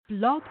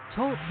Blog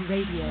Talk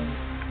Radio.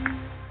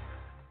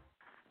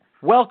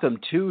 Welcome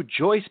to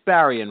Joyce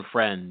Barry and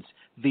Friends,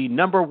 the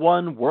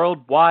 #1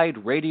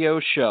 worldwide radio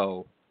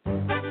show. The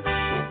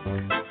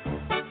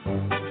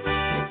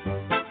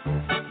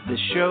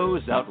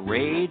show's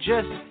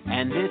outrageous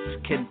and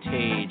it's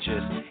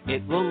contagious.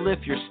 It will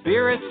lift your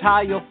spirits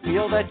high, you'll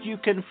feel that you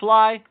can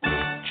fly.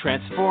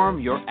 Transform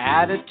your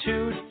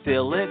attitude,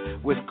 fill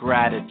it with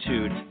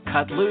gratitude.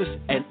 Cut loose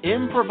and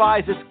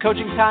improvise. It's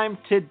coaching time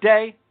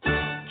today.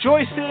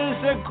 Joyce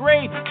is a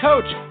great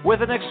coach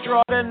with an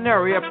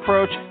extraordinary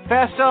approach.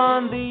 Fast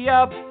on the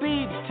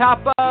upbeat,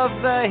 top of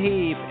the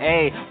heap.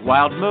 A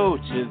wild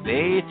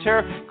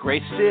motivator,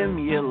 great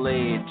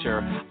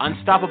stimulator.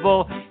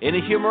 Unstoppable in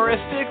a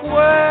humoristic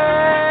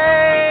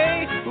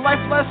way.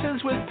 Life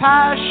lessons with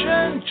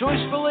passion,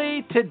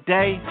 joyfully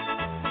today.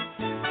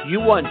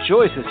 You want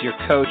Joyce as your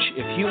coach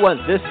if you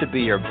want this to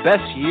be your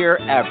best year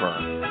ever.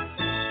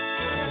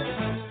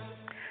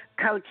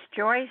 Coach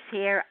Joyce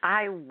here.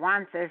 I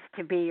want this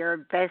to be your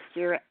best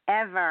year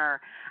ever.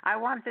 I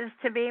want this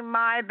to be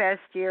my best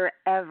year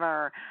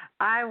ever.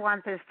 I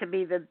want this to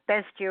be the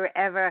best year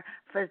ever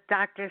for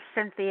Dr.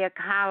 Cynthia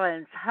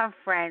Collins, her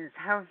friends,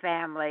 her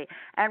family.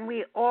 And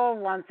we all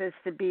want this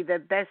to be the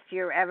best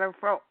year ever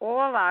for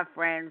all our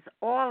friends,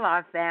 all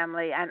our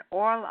family, and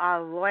all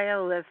our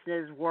loyal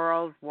listeners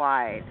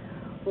worldwide.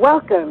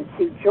 Welcome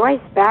to Joyce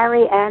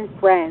Barry and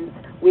Friends.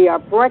 We are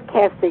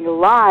broadcasting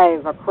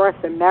live across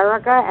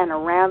America and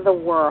around the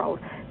world.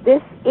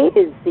 This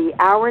is the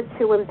Hour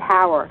to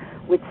Empower,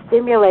 with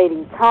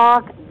stimulating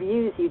talk,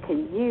 views you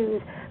can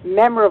use,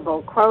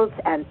 memorable quotes,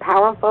 and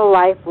powerful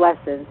life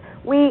lessons.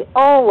 We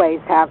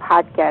always have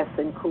hot guests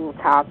and cool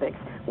topics.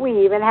 We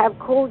even have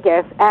cool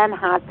guests and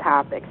hot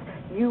topics.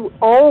 You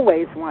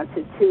always want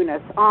to tune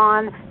us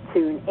on,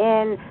 tune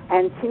in,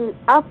 and tune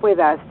up with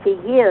us to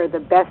hear the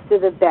best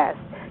of the best.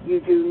 You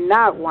do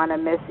not want to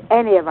miss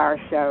any of our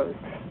shows.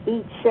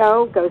 Each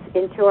show goes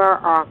into our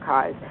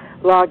archives.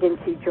 Log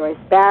into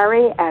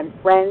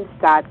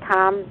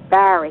JoyceBarryandFriends.com,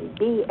 Barry,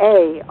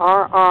 B-A-R-R-I-E,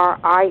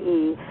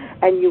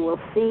 and you will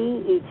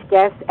see each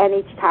guest and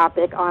each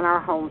topic on our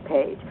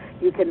homepage.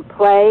 You can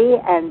play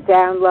and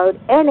download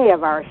any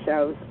of our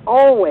shows,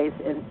 always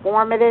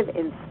informative,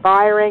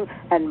 inspiring,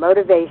 and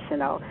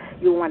motivational.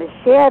 You want to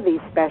share these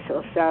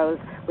special shows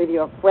with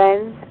your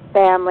friends,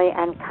 family,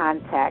 and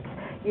contacts.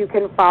 You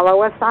can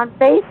follow us on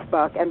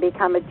Facebook and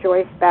become a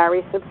Joyce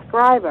Barry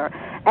subscriber,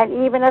 and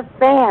even a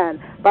fan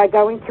by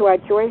going to our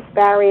Joyce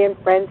Barry and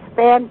Friends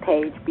fan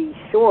page. Be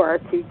sure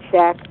to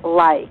check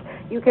like.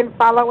 You can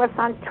follow us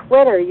on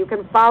Twitter. You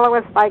can follow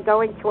us by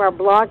going to our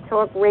Blog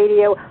Talk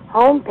Radio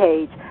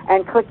homepage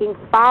and clicking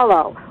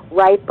follow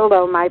right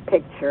below my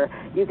picture.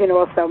 You can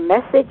also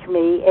message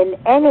me in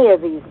any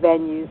of these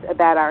venues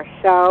about our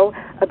show,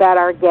 about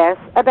our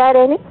guests, about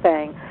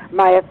anything.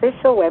 My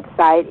official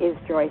website is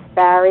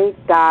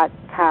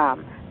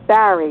joycebarry.com.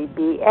 Barry,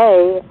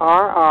 B-A-R-R-I-E.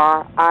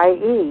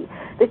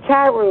 The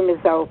chat room is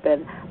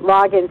open.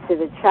 Log into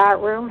the chat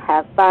room,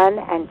 have fun,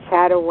 and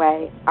chat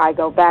away. I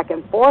go back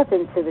and forth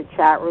into the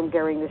chat room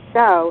during the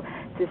show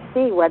to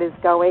see what is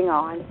going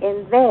on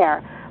in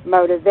there.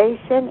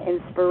 Motivation,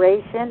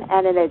 inspiration,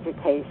 and an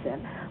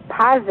education.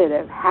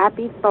 Positive,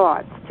 happy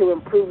thoughts to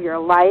improve your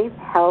life,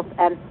 health,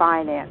 and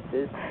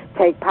finances.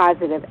 Take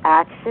positive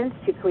actions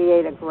to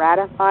create a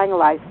gratifying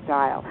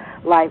lifestyle.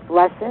 Life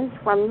lessons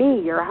from me,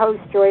 your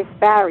host, Joyce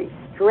Barry,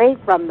 straight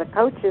from the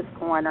Coach's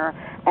Corner,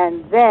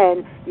 and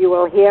then you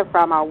will hear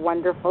from our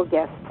wonderful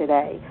guest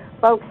today.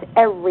 Folks,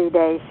 every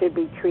day should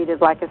be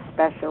treated like a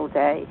special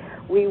day.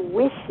 We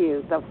wish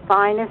you the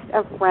finest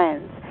of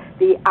friends,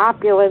 the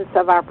opulence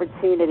of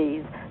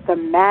opportunities, the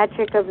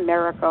magic of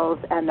miracles,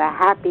 and the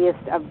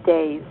happiest of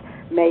days.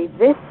 May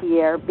this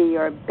year be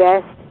your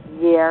best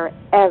year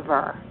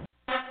ever.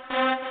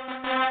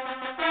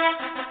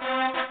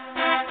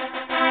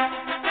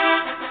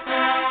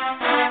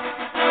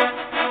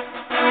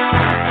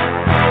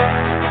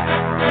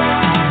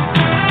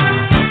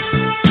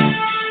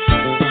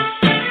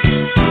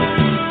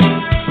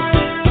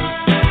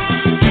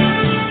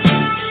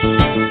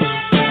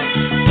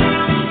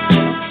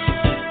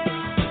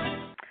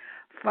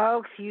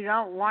 Folks, you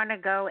don't want to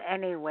go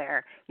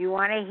anywhere. You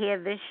want to hear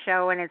this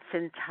show in its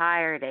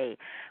entirety.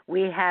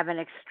 We have an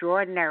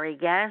extraordinary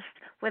guest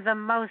with a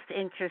most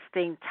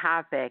interesting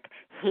topic.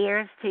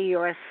 Here's to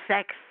your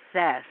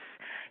SEX-cess.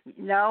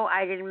 No,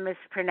 I didn't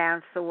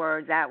mispronounce the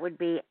word. That would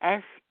be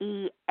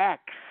SEX-cess.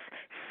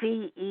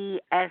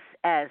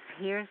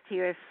 Here's to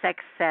your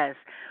SEX-cess.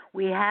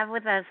 We have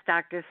with us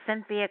Dr.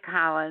 Cynthia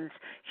Collins.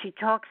 She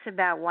talks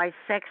about why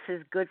sex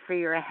is good for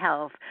your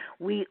health.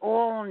 We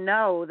all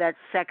know that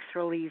sex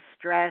relieves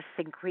stress,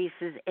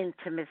 increases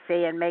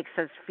intimacy, and makes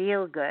us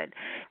feel good.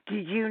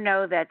 Did you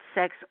know that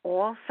sex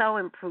also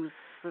improves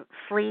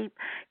sleep,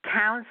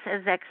 counts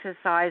as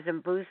exercise,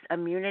 and boosts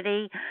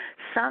immunity?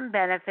 Some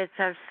benefits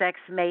of sex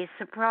may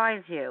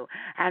surprise you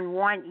and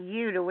want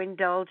you to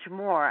indulge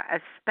more,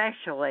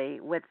 especially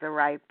with the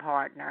right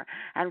partner.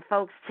 And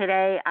folks,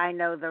 today I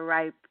know the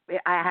right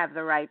I have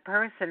the right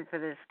person for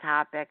this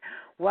topic.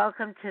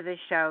 Welcome to the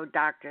show,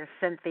 Dr.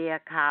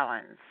 Cynthia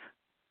Collins.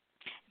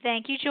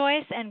 Thank you,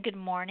 Joyce, and good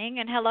morning.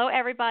 And hello,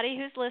 everybody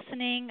who's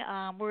listening.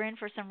 We're in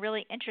for some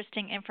really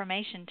interesting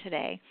information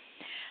today.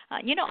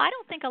 I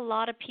don't think a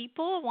lot of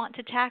people want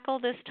to tackle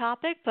this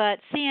topic, but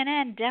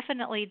CNN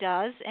definitely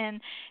does.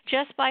 And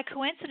just by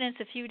coincidence,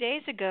 a few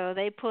days ago,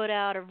 they put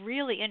out a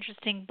really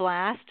interesting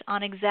blast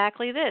on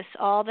exactly this,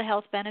 all the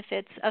health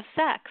benefits of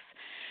sex.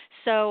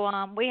 So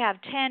we have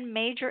 10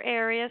 major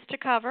areas to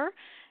cover,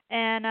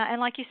 and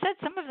like you said,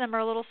 some of them are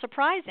a little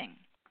surprising.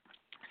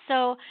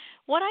 So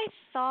what I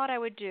thought I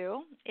would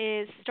do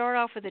is start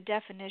off with a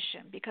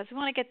definition, because we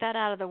want to get that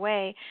out of the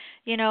way.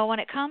 When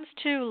it comes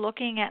to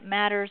looking at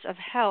matters of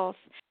health,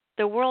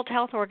 the World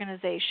Health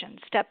Organization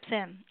steps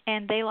in,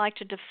 and they like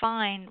to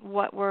define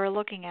what we're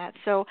looking at.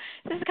 So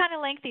this is kind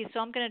of lengthy,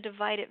 so I'm going to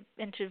divide it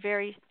into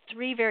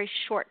three very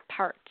short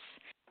parts.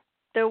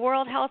 The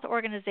World Health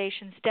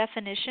Organization's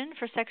definition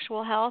for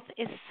sexual health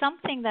is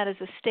something that is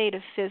a state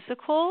of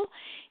physical,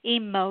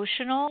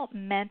 emotional,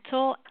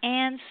 mental,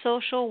 and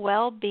social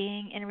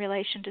well-being in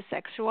relation to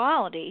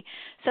sexuality.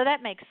 So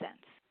that makes sense,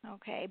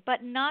 okay?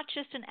 But not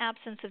just an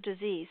absence of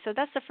disease. So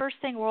that's the first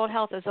thing World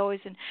Health is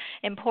always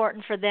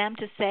important for them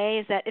to say,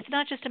 is that it's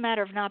not just a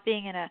matter of not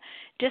being in a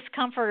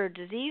discomfort or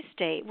disease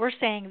state. We're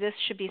saying this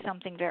should be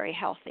something very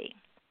healthy.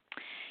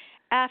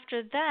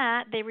 After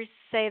that, they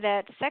say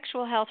that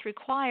sexual health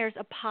requires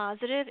a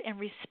positive and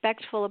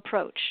respectful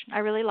approach. I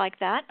really like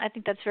that. I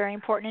think that's very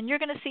important. And you're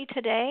going to see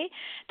today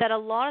that a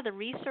lot of the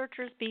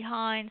researchers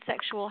behind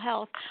sexual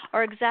health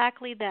are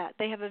exactly that.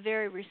 They have a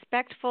very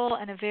respectful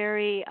and a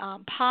very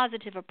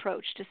positive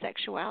approach to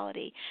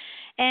sexuality.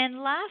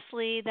 And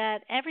lastly, that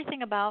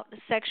everything about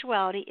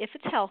sexuality, if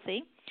it's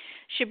healthy,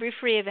 should be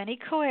free of any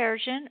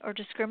coercion or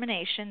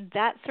discrimination.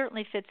 That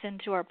certainly fits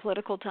into our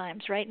political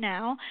times right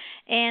now.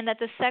 And that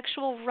the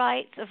sexual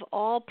rights of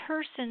all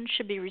persons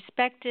should be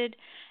respected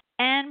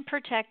and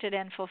protected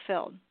and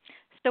fulfilled.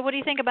 So what do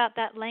you think about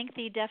that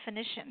lengthy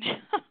definition?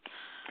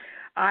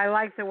 I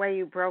like the way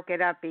you broke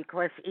it up,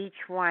 because each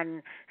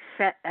one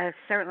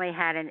certainly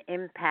had an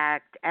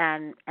impact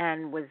and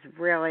was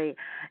really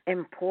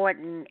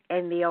important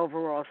in the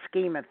overall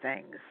scheme of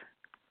things.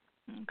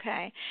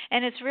 Okay.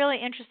 And it's really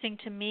interesting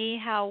to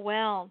me how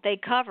well they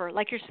cover,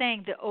 like you're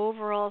saying, the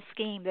overall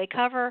scheme. They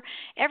cover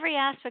every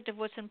aspect of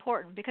what's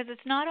important, because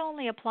it's not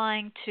only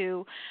applying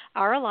to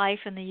our life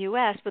in the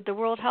U.S., but the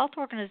World Health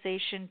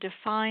Organization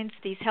defines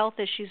these health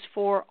issues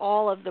for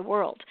all of the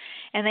world.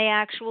 And they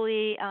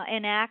actually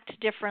enact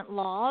different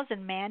laws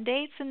and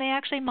mandates, and they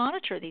actually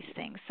monitor these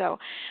things. So,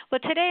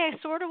 but today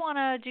I sort of want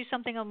to do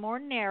something a little more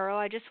narrow.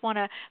 I just want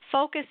to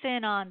focus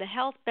in on the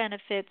health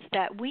benefits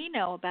that we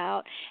know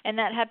about and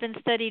that have been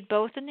studied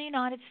both in the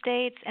United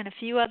States and a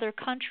few other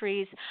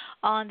countries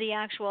on the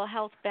actual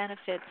health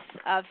benefits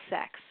of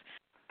sex.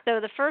 So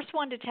the first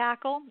one to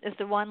tackle is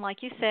the one,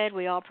 like you said,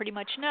 we all pretty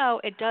much know.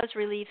 It does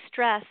relieve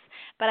stress,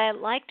 but I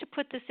like to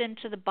put this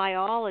into the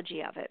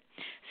biology of it.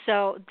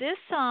 So this,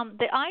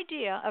 the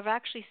idea of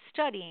actually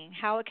studying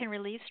how it can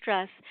relieve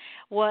stress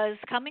was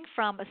coming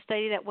from a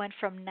study that went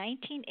from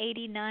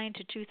 1989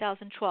 to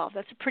 2012.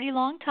 That's a pretty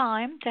long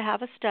time to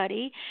have a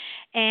study,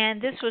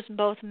 and this was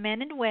both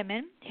men and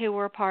women who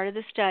were part of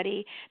the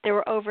study. There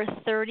were over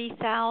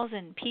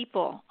 30,000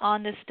 people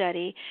on the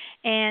study,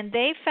 and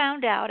they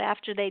found out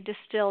after they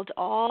distilled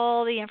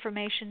all the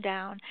information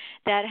down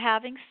that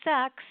having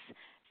sex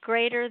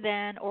greater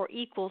than or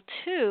equal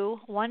to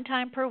 1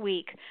 time per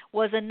week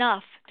was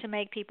enough to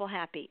make people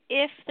happy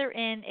if they're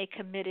in a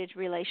committed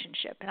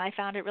relationship. And I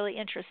found it really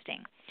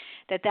interesting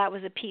that that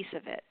was a piece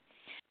of it.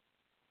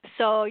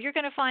 So you're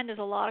going to find there's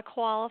a lot of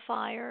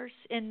qualifiers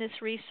in this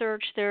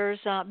research. There's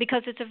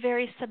because it's a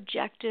very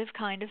subjective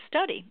kind of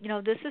study.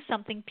 This is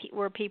something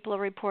where people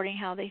are reporting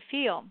how they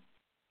feel.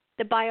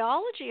 The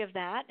biology of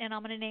that, and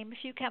I'm going to name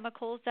a few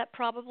chemicals that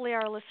probably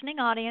our listening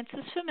audience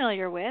is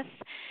familiar with.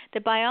 The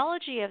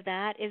biology of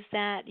that is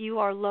that you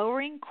are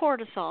lowering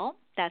cortisol,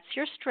 that's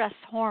your stress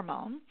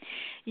hormone.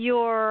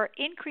 You're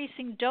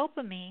increasing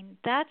dopamine,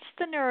 that's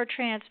the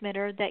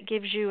neurotransmitter that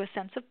gives you a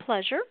sense of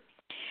pleasure.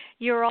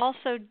 You're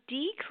also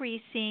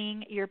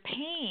decreasing your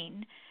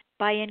pain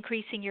by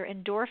increasing your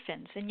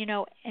endorphins. And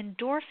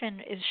endorphin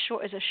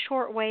is a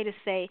short way to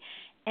say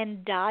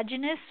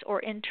endogenous or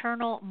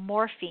internal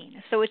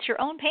morphine. So it's your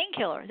own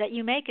painkiller that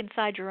you make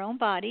inside your own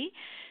body.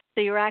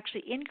 So you're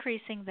actually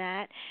increasing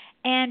that,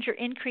 and you're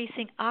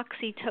increasing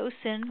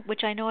oxytocin,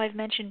 which I know I've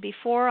mentioned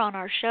before on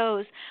our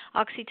shows.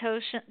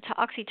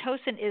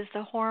 Oxytocin is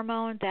the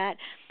hormone that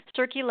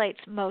circulates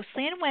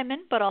mostly in women,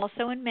 but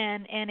also in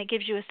men, and it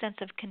gives you a sense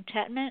of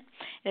contentment.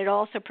 It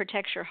also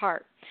protects your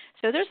heart.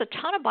 So there's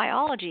a ton of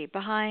biology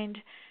behind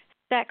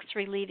sex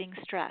relieving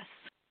stress.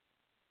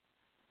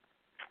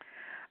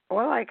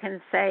 all I can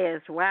say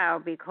is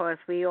wow, because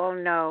we all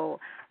know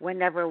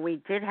whenever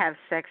we did have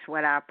sex,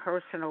 what our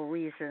personal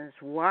reasons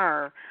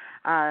were,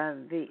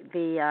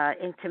 the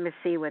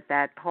intimacy with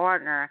that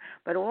partner,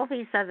 but all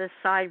these other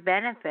side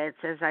benefits,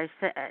 as I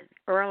said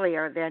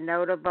earlier, they're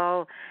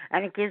notable,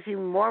 and it gives you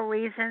more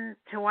reason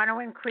to want to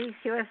increase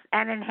your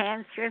and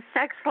enhance your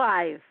sex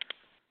life.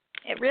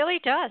 It really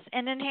does,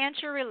 and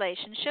enhance your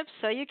relationships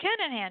so you can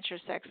enhance your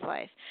sex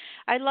life.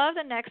 I love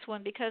the next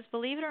one because,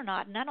 believe it or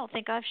not, and I don't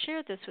think I've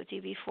shared this with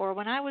you before,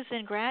 when I was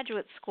in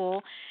graduate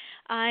school,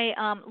 I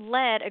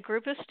led a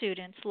group of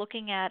students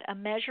looking at a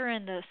measure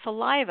in the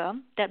saliva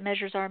that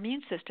measures our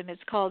immune system.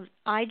 It's called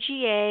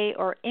IgA,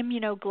 or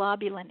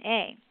immunoglobulin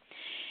A.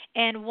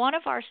 And one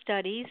of our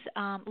studies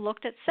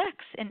looked at sex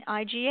in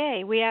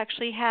IgA. We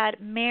actually had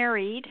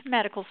married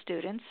medical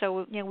students,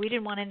 so we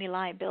didn't want any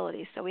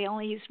liability, so we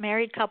only used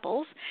married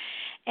couples,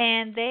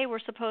 and they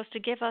were supposed to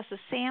give us a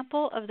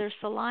sample of their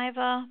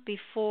saliva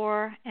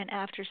before and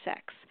after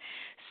sex.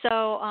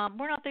 So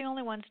we're not the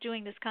only ones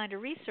doing this kind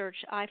of research.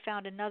 I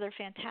found another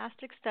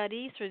fantastic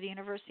study through the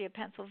University of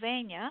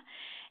Pennsylvania,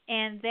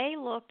 and they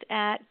looked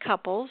at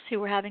couples who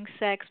were having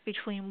sex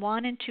between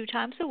 1 and 2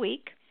 times a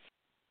week,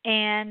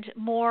 and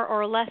more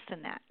or less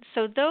than that.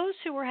 So those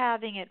who were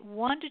having it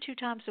 1 to 2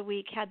 times a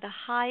week had the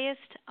highest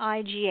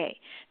IgA.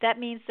 That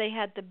means they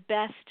had the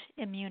best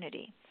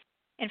immunity.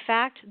 In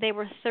fact, they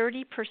were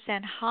 30%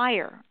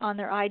 higher on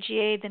their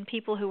IgA than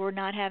people who were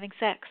not having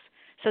sex.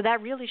 So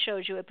that really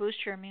shows you it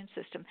boosts your immune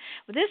system.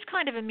 Well, this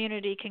kind of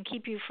immunity can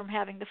keep you from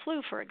having the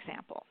flu, for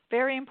example.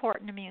 Very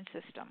important immune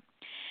system.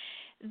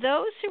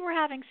 Those who were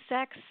having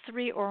sex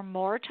 3 or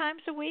more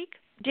times a week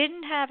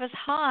didn't have as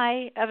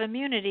high of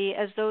immunity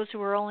as those who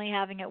were only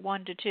having it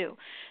 1 to 2.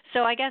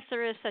 So I guess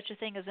there is such a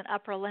thing as an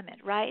upper limit,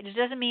 right? It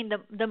doesn't mean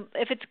the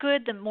if it's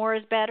good, the more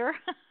is better.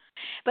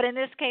 But in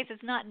this case,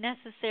 it's not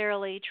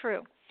necessarily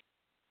true.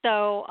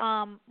 So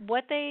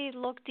what they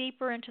looked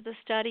deeper into the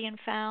study and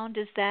found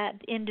is that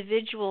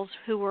individuals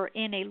who were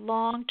in a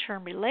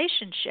long-term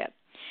relationship,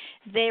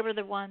 they were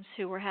the ones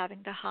who were having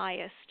the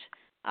highest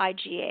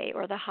IgA,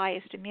 or the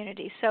highest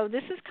immunity. So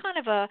this is kind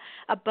of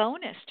a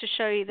bonus to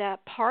show you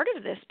that part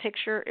of this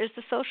picture is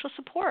the social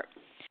support.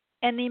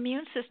 And the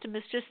immune system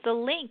is just the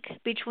link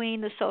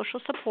between the social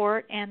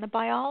support and the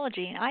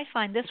biology. And I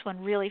find this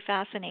one really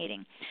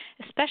fascinating,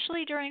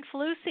 especially during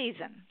flu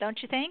season,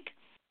 don't you think?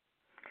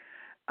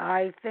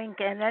 I think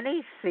in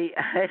any season,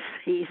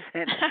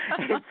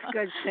 it's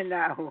good to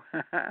know.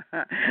 Okay,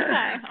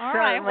 all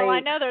right. Well, I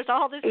know there's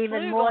all this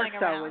even flu more going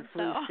so around, with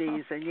flu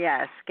season.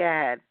 Yes, go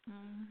ahead.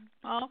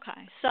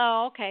 Okay.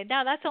 So,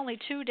 now that's only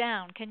 2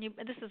 down.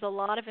 This is a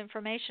lot of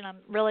information. I'm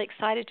really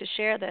excited to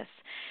share this.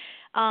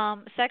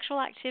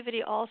 Sexual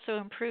activity also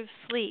improves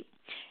sleep.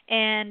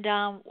 And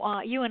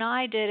you and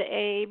I did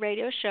a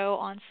radio show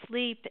on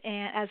sleep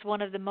as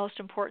one of the most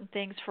important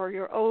things for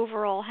your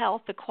overall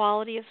health, the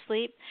quality of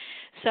sleep.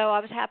 So I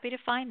was happy to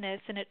find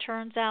this, and it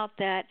turns out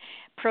that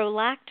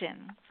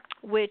prolactin,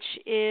 which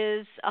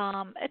is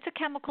it's a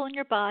chemical in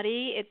your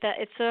body.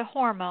 It's a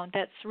hormone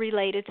that's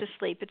related to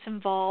sleep. It's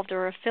involved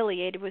or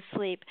affiliated with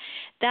sleep.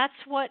 That's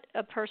what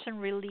a person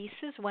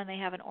releases when they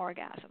have an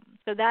orgasm.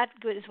 So that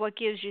is what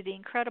gives you the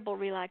incredible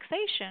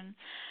relaxation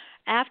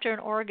after an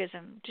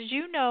orgasm. Did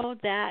you know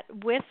that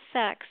with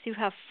sex you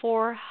have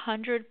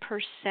 400%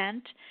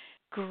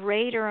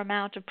 greater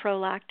amount of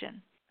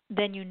prolactin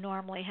than you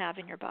normally have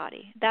in your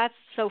body? That's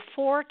so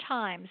 4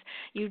 times.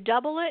 You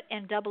double it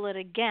and double it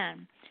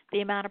again, the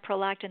amount of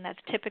prolactin that's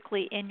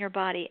typically in your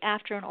body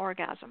after an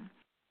orgasm.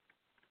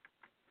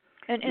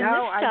 And in this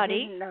study, I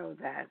didn't know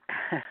that.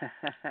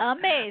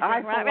 Amazing,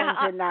 I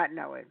right? did not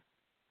know it.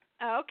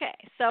 Okay,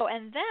 so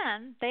and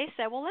then they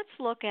said, well, let's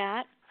look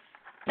at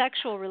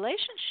sexual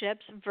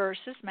relationships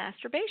versus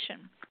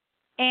masturbation.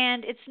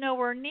 And it's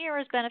nowhere near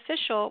as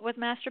beneficial with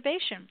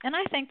masturbation. And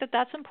I think that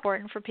that's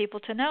important for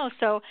people to know.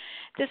 So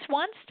this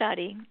one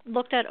study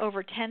looked at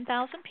over 10,000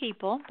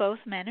 people, both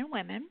men and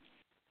women.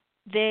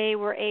 They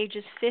were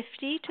ages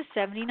 50 to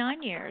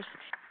 79 years.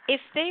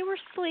 If they were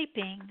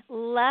sleeping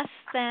less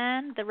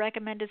than the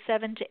recommended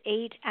 7 to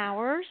 8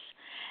 hours,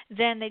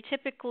 then they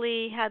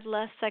typically had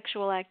less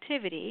sexual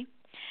activity.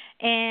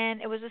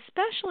 And it was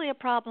especially a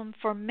problem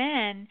for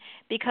men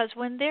because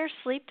when they're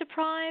sleep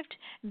deprived,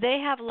 they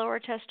have lower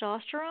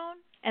testosterone,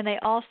 and they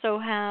also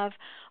have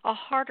a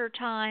harder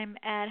time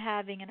at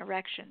having an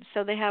erection.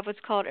 So they have what's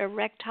called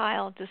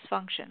erectile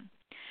dysfunction.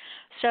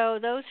 So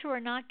those who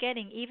are not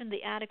getting even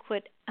the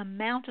adequate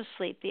amount of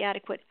sleep, the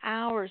adequate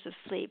hours of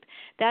sleep,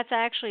 that's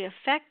actually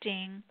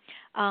affecting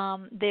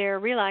their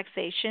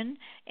relaxation,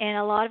 and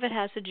a lot of it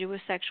has to do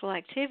with sexual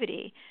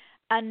activity.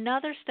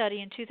 Another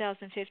study in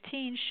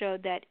 2015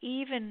 showed that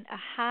even a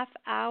half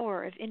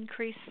hour of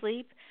increased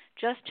sleep,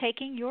 just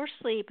taking your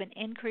sleep and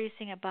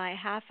increasing it by a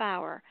half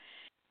hour,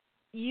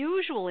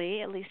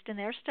 usually, at least in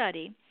their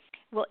study,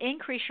 will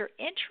increase your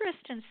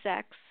interest in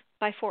sex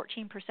by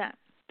 14%.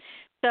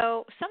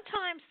 So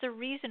sometimes the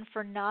reason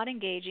for not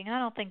engaging, I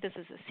don't think this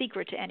is a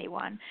secret to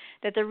anyone,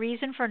 that the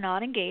reason for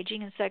not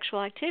engaging in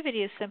sexual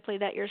activity is simply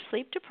that you're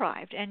sleep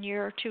deprived and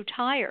you're too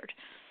tired.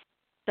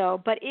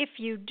 So, but if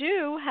you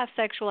do have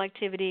sexual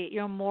activity,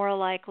 you're more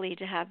likely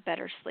to have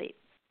better sleep.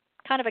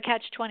 Kind of a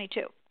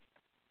catch-22.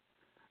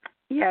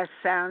 Yes,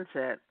 sounds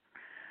it.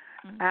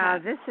 Okay.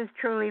 This is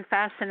truly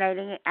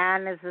fascinating,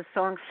 and as the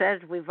song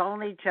says, we've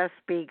only just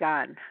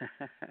begun.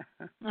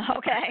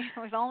 Okay,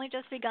 we've only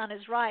just begun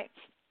is right.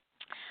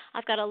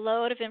 I've got a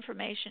load of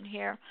information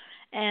here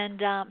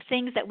and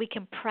things that we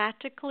can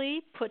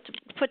practically put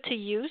to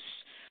use.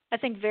 I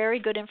think very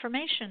good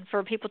information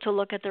for people to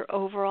look at their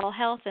overall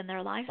health and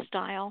their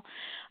lifestyle.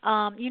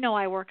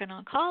 I work in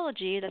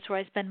oncology. That's where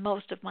I spend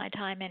most of my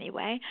time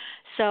anyway.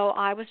 So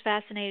I was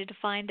fascinated to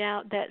find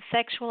out that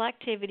sexual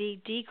activity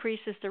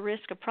decreases the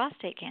risk of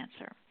prostate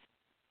cancer.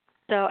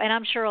 So, and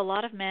I'm sure a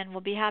lot of men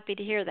will be happy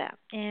to hear that.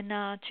 In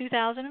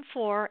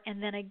 2004,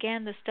 and then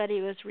again the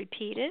study was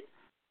repeated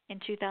in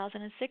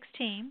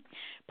 2016,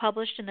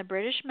 published in the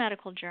British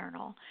Medical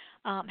Journal.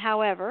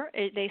 However,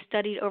 they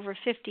studied over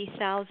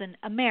 50,000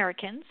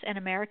 Americans and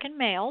American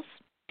males.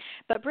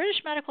 But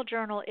British Medical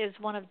Journal is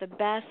one of the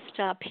best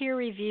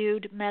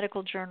peer-reviewed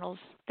medical journals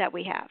that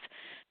we have.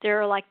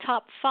 There are like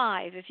top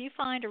 5. If you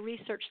find a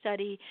research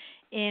study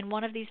in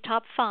one of these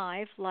top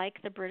 5,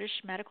 like the British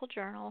Medical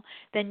Journal,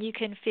 then you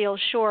can feel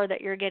sure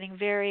that you're getting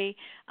very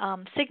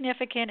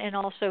significant and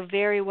also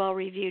very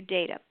well-reviewed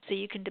data, so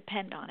you can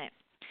depend on it.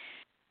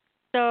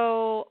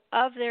 So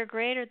of their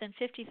greater than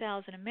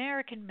 50,000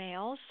 American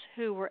males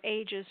who were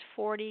ages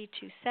 40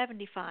 to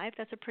 75,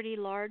 that's a pretty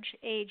large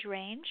age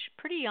range,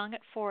 pretty young at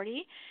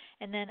 40,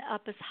 and then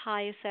up as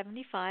high as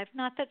 75.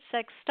 Not that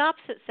sex stops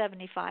at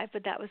 75,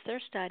 but that was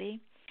their study.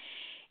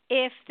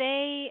 If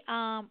they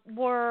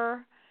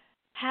were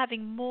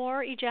having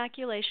more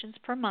ejaculations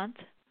per month,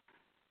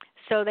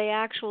 so they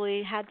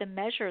actually had to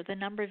measure the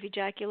number of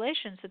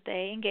ejaculations that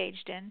they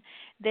engaged in,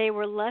 they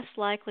were less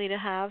likely to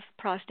have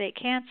prostate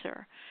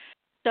cancer.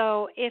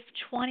 So if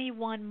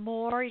 21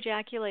 more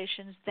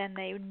ejaculations than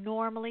they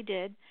normally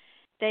did,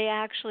 they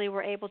actually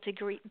were able to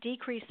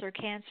decrease their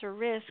cancer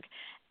risk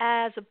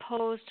as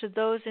opposed to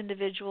those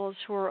individuals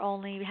who are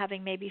only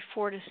having maybe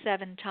 4 to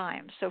 7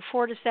 times. So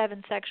 4 to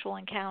 7 sexual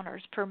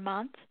encounters per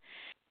month.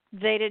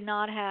 They did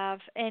not have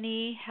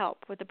any help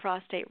with the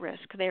prostate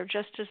risk. They were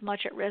just as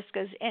much at risk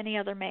as any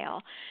other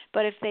male.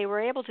 But if they were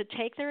able to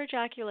take their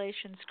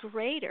ejaculations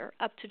greater,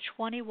 up to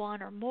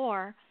 21 or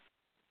more,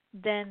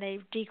 then they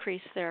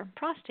decrease their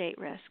prostate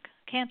risk,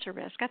 cancer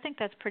risk. I think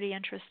that's pretty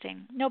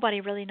interesting.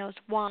 Nobody really knows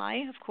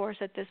why, of course,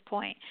 at this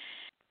point,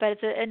 but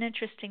it's an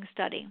interesting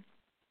study,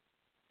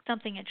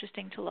 something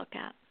interesting to look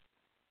at.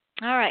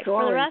 All right,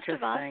 for the rest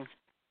of us.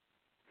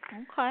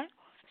 Okay,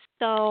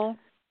 so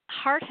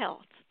heart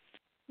health.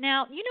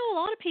 Now, a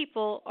lot of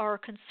people are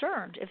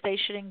concerned if they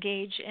should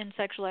engage in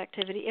sexual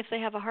activity if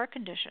they have a heart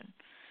condition.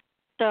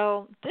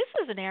 So this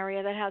is an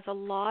area that has a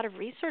lot of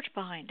research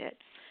behind it,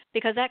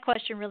 because that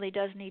question really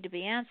does need to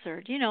be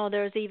answered.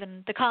 There's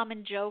even the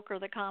common joke or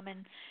the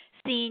common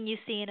scene you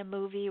see in a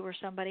movie where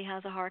somebody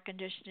has a heart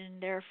condition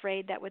and they're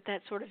afraid that with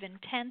that sort of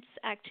intense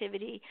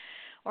activity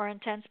or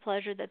intense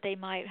pleasure that they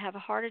might have a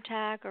heart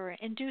attack or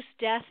induce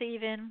death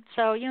even.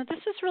 So, this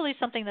is really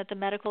something that the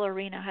medical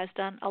arena has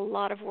done a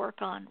lot of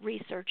work on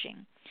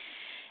researching.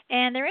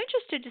 And they're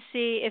interested to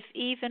see if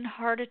even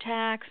heart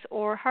attacks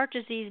or heart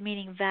disease,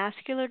 meaning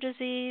vascular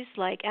disease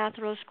like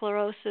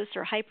atherosclerosis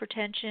or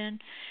hypertension,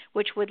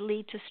 which would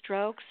lead to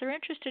strokes, they're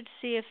interested to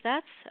see if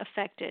that's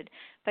affected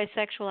by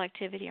sexual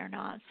activity or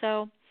not.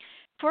 So,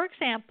 for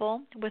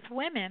example, with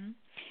women,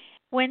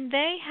 when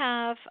they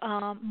have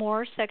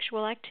more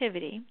sexual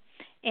activity,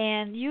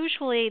 and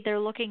usually they're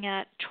looking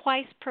at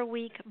twice per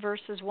week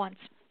versus once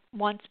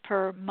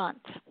per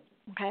month.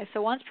 Okay,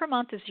 so once per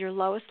month is your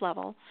lowest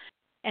level,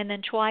 and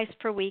then twice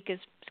per week is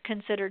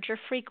considered your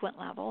frequent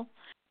level.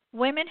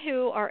 Women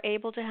who are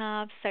able to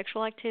have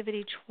sexual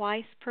activity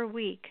twice per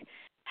week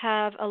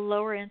have a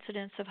lower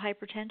incidence of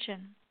hypertension.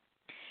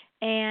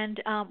 And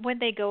when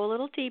they go a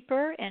little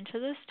deeper into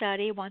the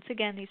study, once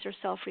again, these are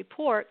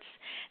self-reports,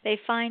 they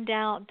find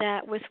out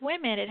that with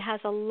women it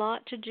has a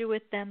lot to do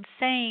with them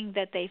saying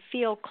that they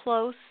feel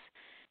close,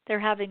 they're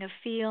having a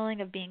feeling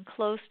of being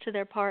close to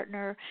their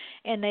partner,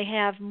 and they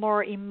have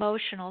more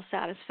emotional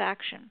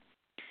satisfaction.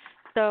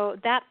 So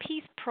that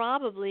piece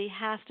probably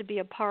has to be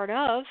a part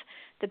of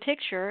the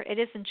picture. It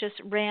isn't just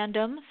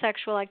random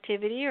sexual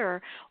activity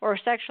or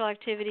sexual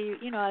activity,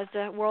 as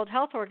the World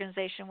Health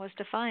Organization was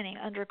defining,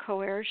 under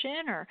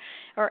coercion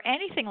or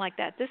anything like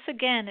that. This,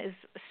 again, is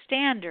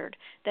standard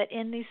that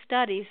in these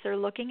studies they're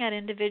looking at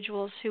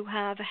individuals who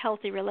have a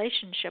healthy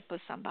relationship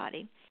with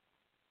somebody.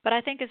 But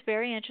I think it's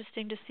very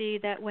interesting to see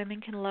that women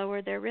can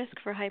lower their risk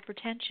for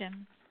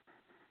hypertension.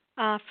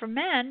 For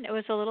men, it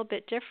was a little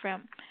bit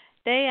different.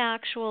 They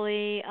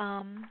actually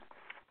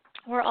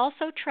were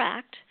also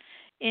tracked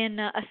in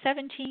a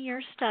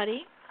 17-year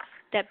study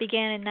that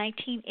began in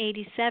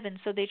 1987.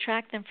 So they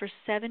tracked them for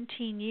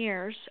 17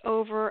 years.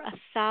 Over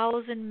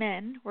 1,000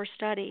 men were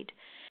studied,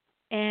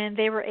 and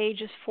they were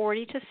ages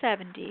 40 to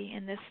 70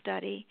 in this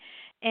study.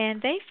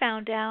 And they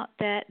found out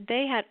that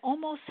they had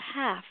almost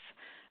half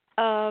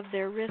of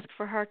their risk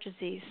for heart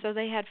disease. So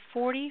they had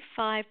 45%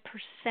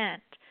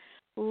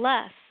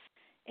 less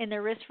in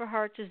their risk for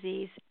heart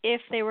disease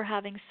if they were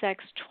having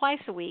sex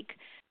twice a week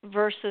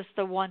versus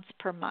the once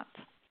per month.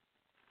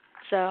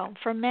 So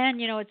for men,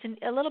 it's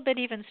a little bit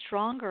even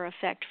stronger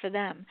effect for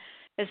them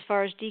as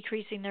far as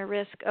decreasing their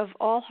risk of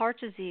all heart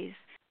disease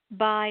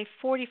by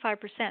 45%.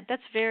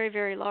 That's very,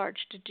 very large.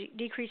 To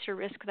decrease your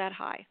risk that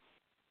high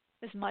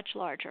is much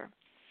larger.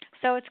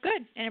 So it's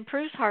good. It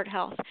improves heart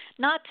health.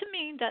 Not to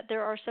mean that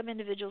there are some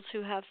individuals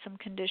who have some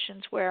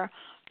conditions where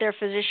their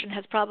physician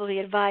has probably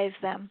advised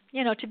them,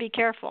 to be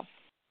careful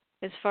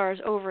as far as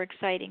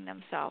overexciting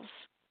themselves.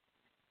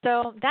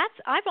 So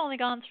I've only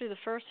gone through the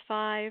first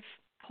 5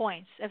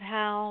 points of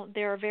how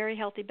there are very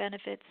healthy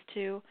benefits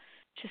to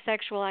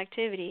sexual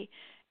activity.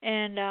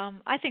 And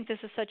I think this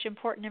is such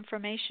important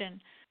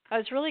information. I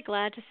was really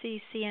glad to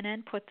see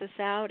CNN put this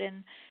out.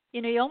 And,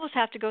 you almost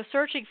have to go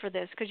searching for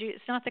this because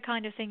it's not the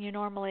kind of thing you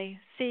normally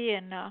see.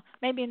 And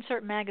maybe in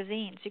certain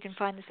magazines you can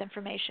find this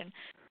information.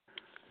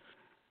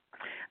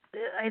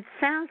 It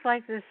sounds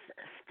like this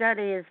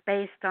study is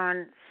based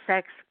on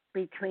sex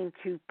between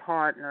two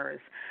partners,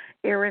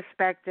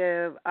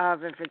 irrespective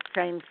of if it's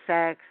same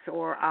sex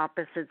or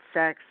opposite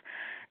sex.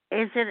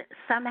 Is it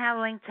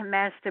somehow linked to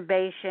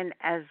masturbation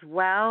as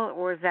well,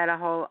 or is that a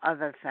whole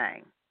other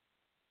thing?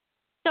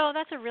 So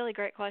that's a really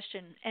great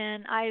question,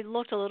 and I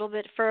looked a little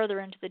bit further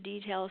into the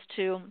details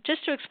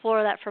just to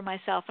explore that for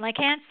myself. And I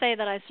can't say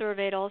that I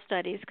surveyed all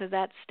studies because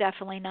that's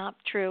definitely not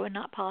true and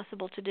not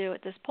possible to do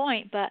at this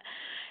point. But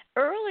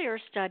earlier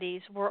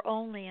studies were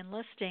only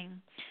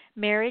enlisting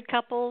married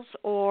couples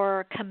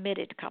or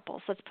committed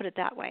couples. Let's put it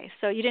that way.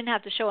 So you didn't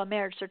have to show a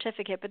marriage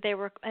certificate, but they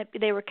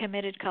were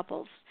committed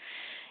couples.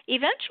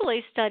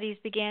 Eventually, studies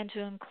began to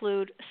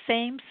include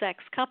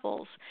same-sex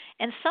couples,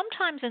 and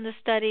sometimes in the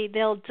study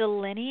they'll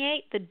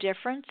delineate the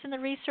difference in the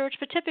research,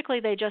 but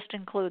typically they just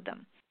include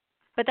them.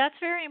 But that's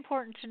very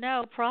important to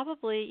know.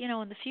 Probably, in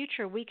the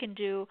future we can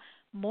do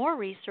more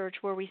research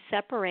where we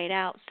separate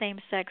out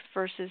same-sex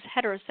versus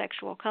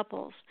heterosexual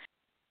couples.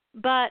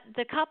 But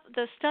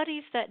the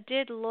studies that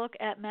did look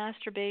at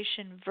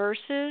masturbation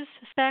versus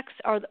sex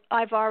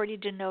I've already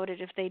denoted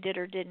if they did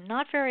or didn't.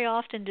 Not very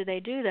often do they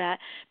do that.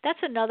 That's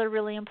another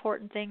really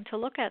important thing to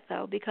look at,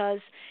 though, because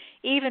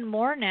even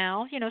more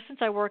now, since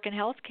I work in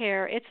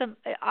healthcare, it's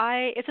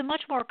a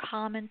much more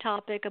common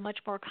topic, a much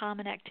more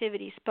common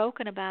activity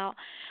spoken about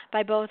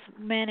by both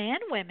men and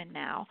women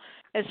now,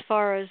 as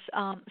far as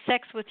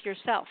sex with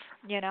yourself,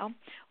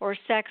 or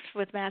sex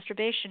with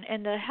masturbation,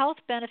 and the health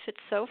benefits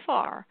so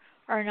far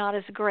are not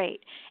as great.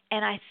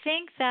 And I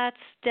think that's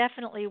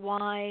definitely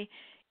why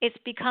it's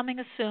becoming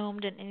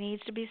assumed, and it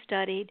needs to be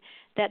studied,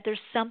 that there's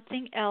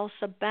something else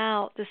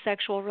about the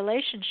sexual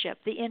relationship,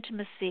 the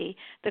intimacy,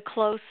 the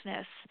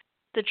closeness,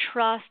 the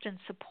trust and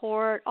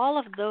support, all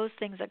of those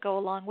things that go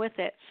along with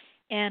it.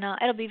 And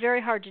it'll be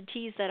very hard to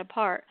tease that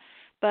apart,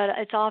 but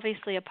it's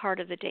obviously a part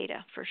of the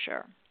data for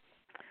sure.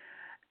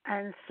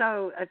 And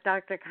so,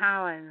 Dr.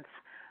 Collins,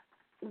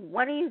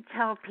 what do you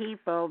tell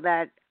people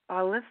that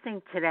are listening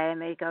today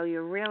and they go,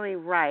 you're really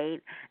right,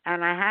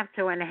 and I have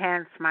to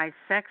enhance my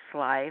sex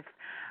life.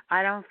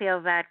 I don't feel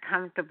that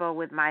comfortable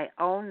with my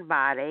own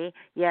body,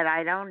 yet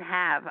I don't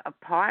have a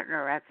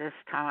partner at this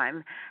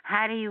time.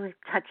 How do you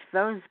touch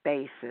those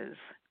bases?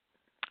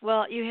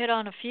 Well, you hit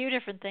on a few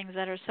different things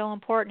that are so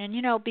important.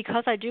 And,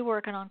 because I do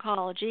work in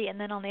oncology, and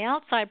then on the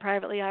outside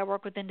privately I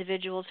work with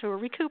individuals who are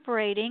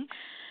recuperating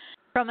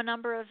from a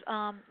number of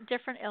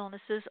different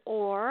illnesses,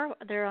 or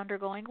they're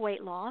undergoing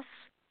weight loss,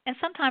 and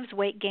sometimes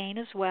weight gain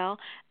as well.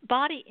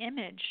 Body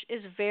image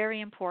is very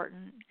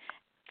important.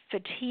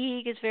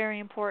 Fatigue is very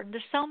important.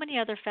 There's so many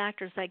other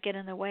factors that get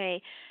in the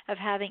way of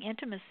having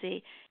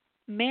intimacy.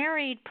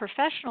 Married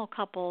professional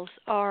couples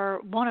are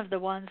one of the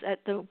ones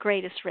at the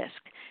greatest risk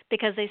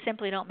because they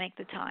simply don't make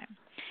the time.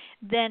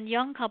 Then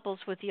young couples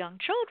with young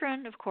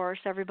children, of course,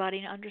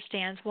 everybody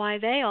understands why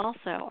they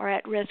also are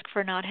at risk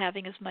for not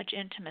having as much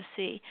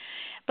intimacy.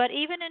 But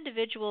even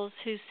individuals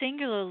who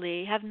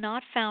singularly have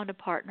not found a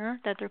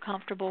partner that they're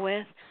comfortable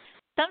with,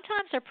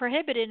 sometimes are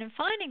prohibited in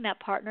finding that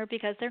partner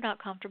because they're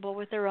not comfortable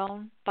with their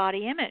own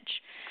body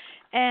image.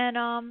 And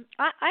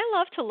I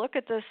love to look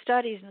at those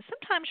studies, and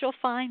sometimes you'll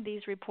find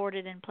these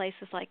reported in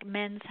places like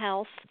Men's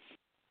Health,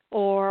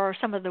 or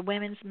some of the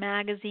women's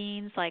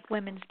magazines like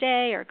Women's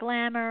Day or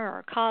Glamour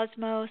or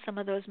Cosmo, some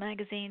of those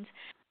magazines.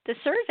 The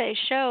surveys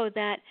show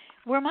that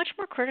we're much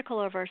more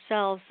critical of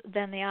ourselves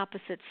than the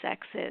opposite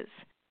sex is.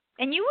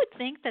 And you would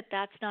think that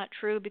that's not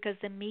true because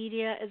the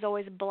media is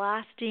always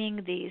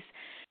blasting these,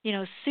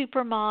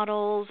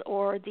 supermodels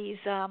or these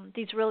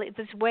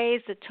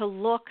ways to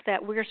look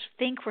that we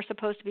think we're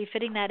supposed to be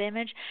fitting that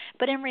image.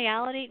 But in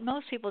reality,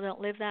 most people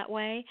don't live that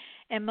way,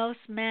 and most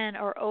men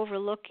are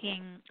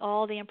overlooking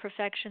all the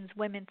imperfections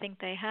women think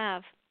they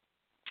have.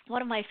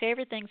 One of my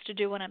favorite things to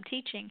do when I'm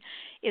teaching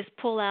is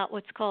pull out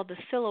what's called the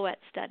silhouette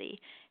study.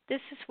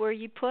 This is where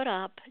you put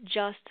up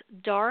just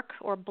dark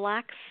or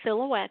black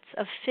silhouettes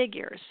of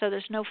figures. So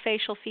there's no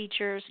facial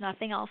features,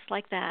 nothing else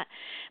like that.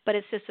 But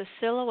it's just a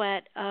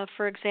silhouette of,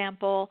 for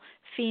example,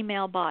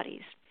 female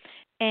bodies.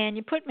 and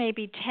you put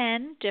maybe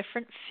 10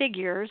 different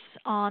figures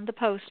on the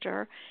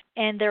poster,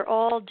 and they're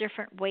all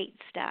different weight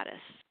status.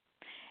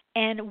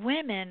 And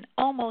women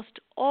almost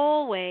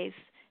always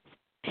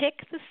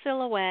pick the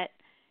silhouette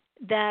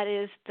that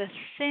is the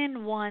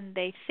thin one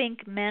they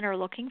think men are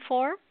looking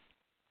for.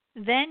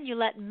 Then you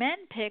let men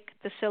pick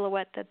the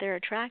silhouette that they're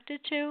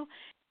attracted to.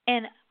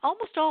 And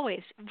almost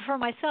always, for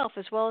myself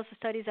as well as the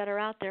studies that are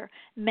out there,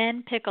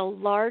 men pick a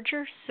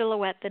larger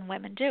silhouette than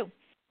women do.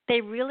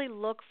 They really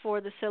look for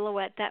the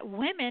silhouette that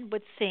women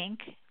would think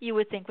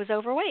was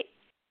overweight.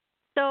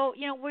 So,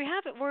 we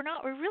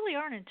really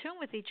aren't in tune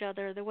with each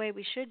other the way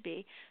we should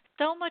be.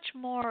 So much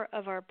more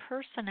of our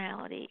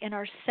personality and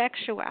our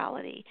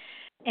sexuality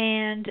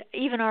and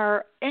even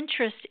our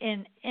interest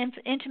in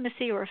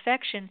intimacy or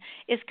affection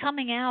is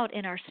coming out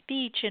in our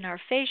speech, in our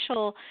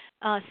facial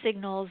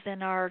signals,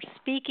 in our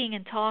speaking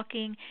and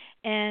talking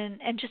and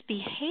just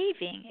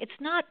behaving. It's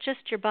not just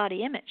your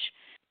body image.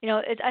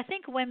 I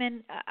think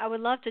women, I would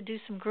love to do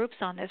some groups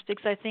on this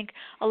because I think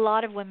a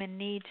lot of women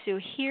need to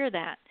hear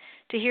that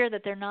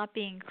they're not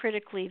being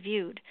critically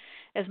viewed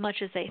as much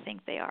as they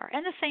think they are.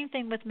 And the same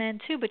thing with men,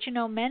 too. But,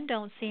 men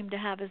don't seem to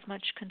have as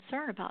much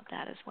concern about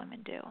that as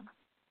women do.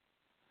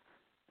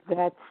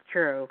 That's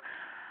true.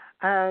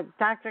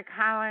 Dr.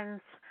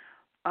 Collins,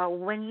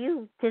 when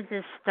you did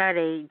this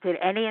study, did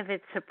any of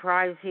it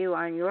surprise you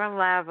on your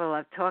level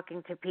of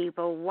talking to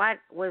people? What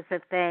was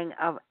the thing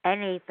of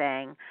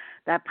anything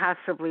that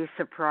possibly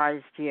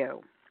surprised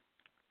you?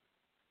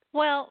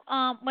 Well,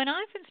 when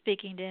I've been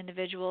speaking to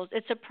individuals,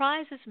 it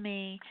surprises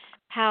me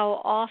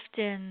how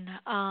often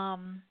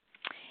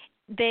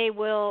they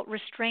will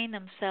restrain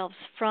themselves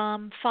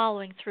from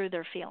following through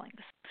their feelings.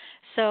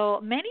 So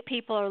many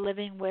people are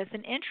living with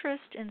an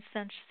interest in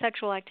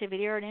sexual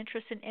activity or an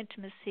interest in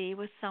intimacy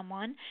with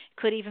someone,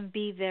 could even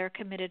be their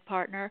committed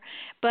partner,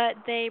 but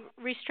they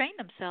restrain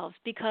themselves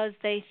because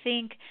they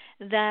think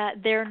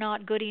that they're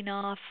not good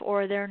enough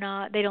or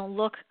they don't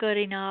look good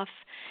enough.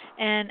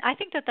 And I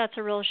think that that's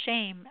a real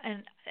shame.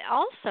 And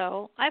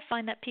also, I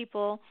find that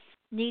people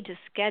need to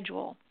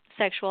schedule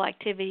sexual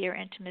activity or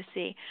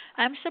intimacy.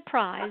 I'm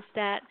surprised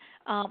that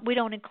we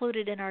don't include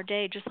it in our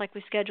day just like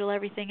we schedule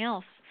everything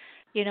else.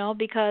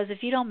 Because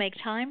if you don't make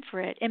time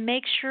for it, and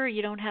make sure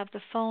you don't have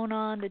the phone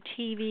on, the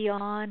TV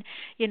on,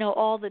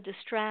 all the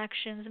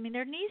distractions. I mean,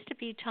 there needs to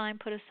be time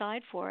put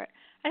aside for it.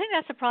 I think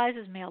that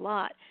surprises me a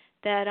lot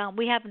that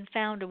we haven't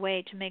found a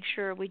way to make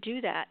sure we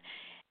do that.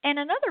 And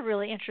another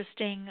really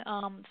interesting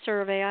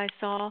survey I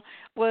saw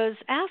was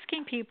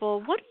asking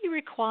people, what do you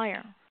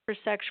require for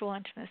sexual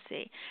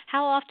intimacy?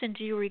 How often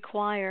do you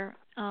require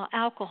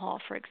alcohol,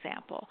 for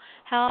example?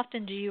 How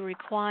often do you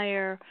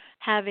require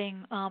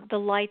having the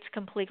lights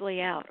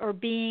completely out or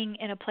being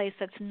in a place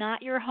that's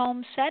not your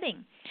home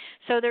setting?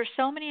 So there's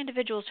so many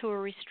individuals who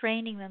are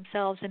restraining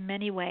themselves in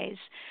many ways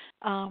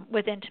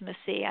with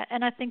intimacy.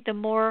 And I think the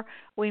more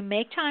we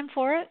make time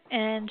for it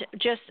and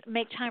just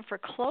make time for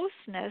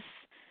closeness,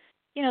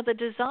 the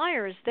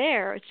desire is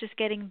there. It's just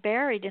getting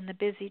buried in the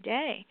busy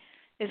day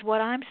is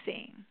what I'm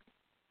seeing.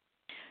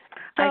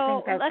 So I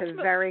think that's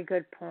a very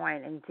good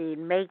point indeed.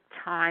 Make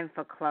time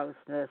for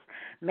closeness.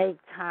 Make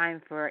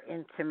time for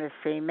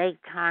intimacy. Make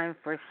time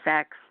for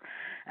sex.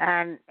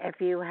 And if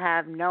you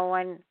have no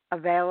one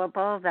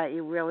available that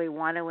you really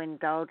want to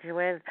indulge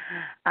with,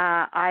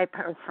 I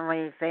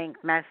personally think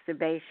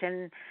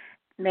masturbation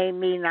may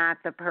be not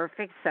the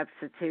perfect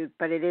substitute,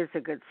 but it is a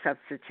good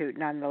substitute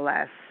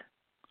nonetheless.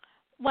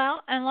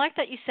 Well, and like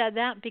that you said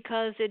that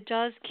because it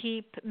does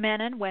keep men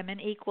and women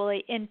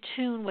equally in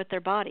tune with their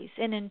bodies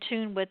and in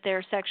tune with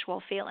their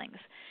sexual feelings.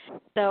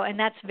 So, and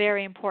that's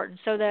very important.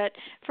 So that,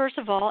 first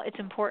of all, it's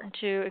important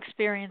to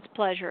experience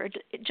pleasure.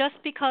 Just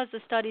because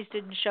the studies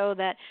didn't show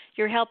that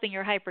you're helping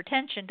your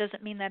hypertension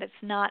doesn't mean that it's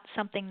not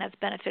something that's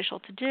beneficial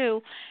to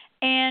do.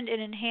 And it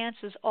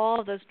enhances all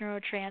of those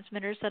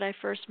neurotransmitters that I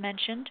first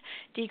mentioned,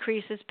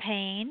 decreases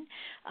pain,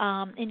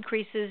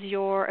 increases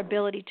your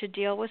ability to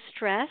deal with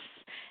stress.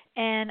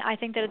 And I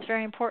think that it's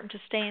very important to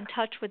stay in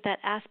touch with that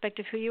aspect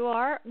of who you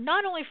are,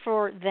 not only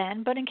for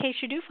then, but in case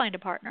you do find a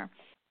partner.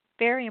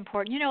 Very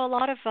important. A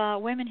lot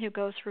of women who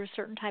go through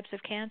certain types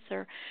of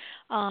cancer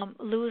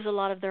lose a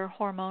lot of their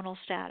hormonal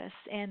status,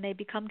 and they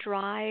become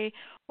dry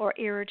or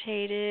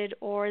irritated,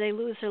 or they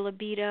lose their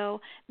libido.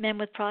 Men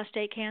with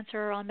prostate cancer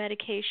are on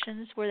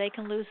medications where they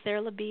can lose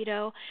their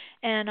libido.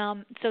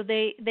 And so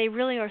they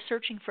really are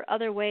searching for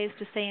other ways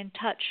to stay in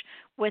touch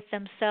with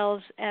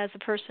themselves as a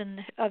person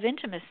of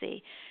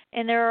intimacy.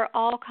 And there are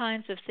all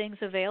kinds of things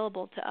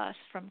available to us,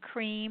 from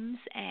creams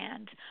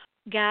and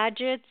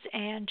gadgets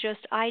and just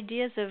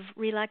ideas of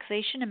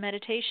relaxation and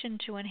meditation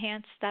to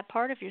enhance that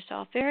part of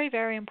yourself. Very,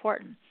 very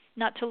important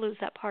not to lose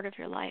that part of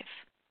your life.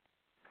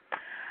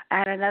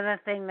 And another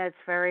thing that's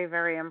very,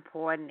 very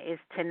important is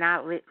to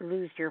not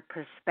lose your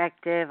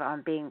perspective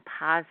on being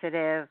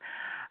positive,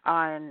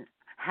 on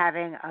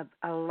having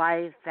a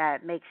life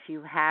that makes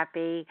you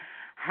happy,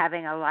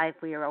 having a life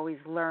where you're always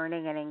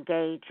learning and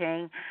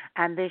engaging.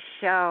 And this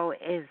show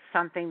is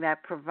something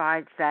that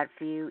provides that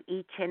for you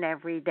each and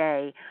every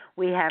day.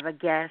 We have a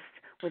guest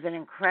with an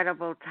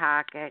incredible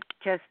topic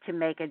just to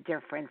make a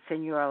difference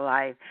in your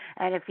life.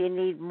 And if you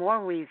need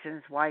more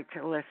reasons why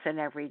to listen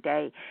every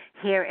day,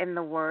 here in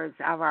the words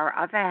of our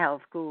other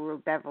health guru,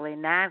 Beverly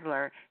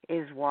Nadler,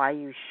 is why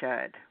you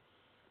should.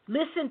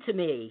 Listen to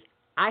me.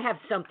 I have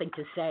something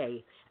to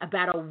say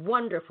about a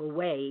wonderful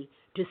way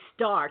to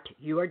start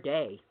your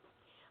day,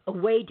 a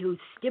way to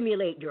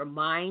stimulate your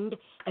mind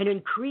and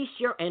increase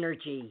your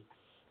energy,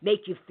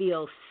 make you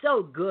feel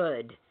so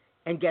good.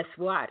 And guess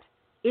what?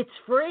 It's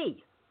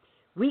free.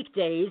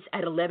 Weekdays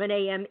at 11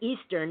 a.m.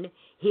 Eastern,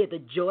 hear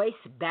the Joyce,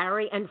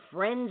 Barry, and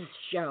Friends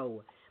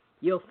show.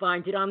 You'll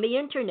find it on the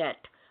internet,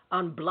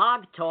 on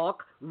Blog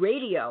Talk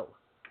Radio.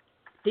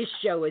 This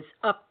show is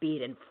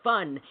upbeat and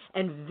fun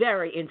and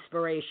very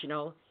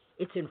inspirational.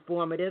 It's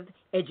informative,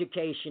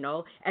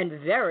 educational, and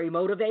very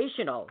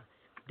motivational.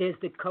 There's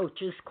the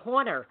Coach's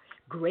Corner,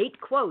 great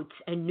quotes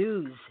and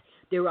news.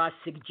 There are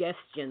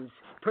suggestions,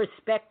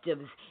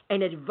 perspectives,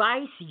 and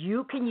advice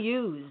you can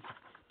use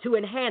to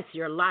enhance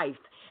your life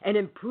and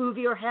improve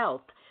your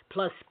health,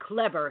 plus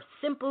clever,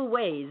 simple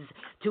ways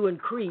to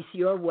increase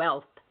your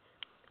wealth.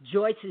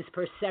 Joyce's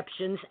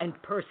perceptions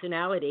and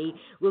personality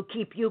will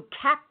keep you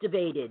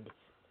captivated,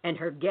 and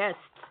her guests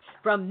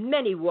from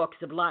many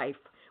walks of life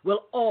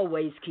will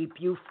always keep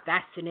you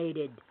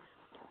fascinated.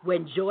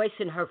 When Joyce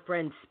and her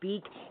friends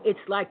speak, it's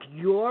like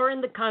you're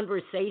in the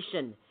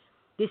conversation.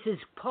 This is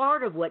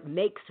part of what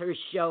makes her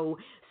show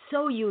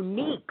so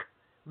unique,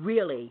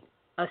 really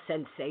a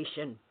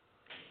sensation.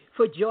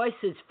 For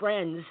Joyce's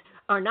friends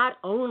are not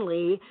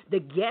only the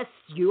guests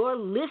you're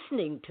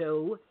listening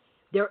to,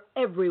 they're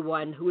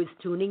everyone who is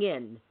tuning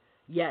in.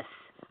 Yes,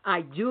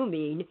 I do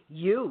mean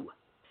you.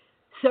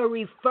 So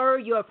refer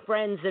your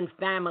friends and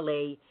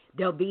family.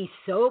 They'll be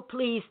so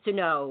pleased to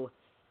know.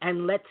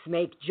 And let's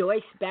make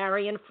Joyce,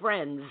 Barry, and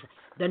Friends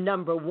the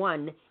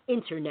 #1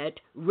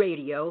 internet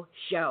radio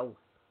show.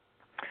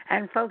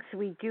 And folks,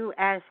 we do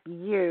ask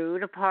you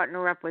to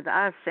partner up with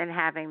us in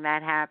having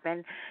that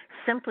happen.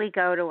 Simply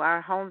go to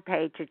our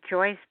homepage at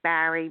Joyce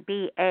Barry,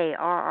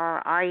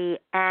 BARRIE,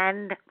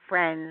 and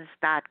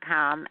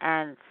friends.com,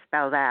 and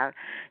spelled out,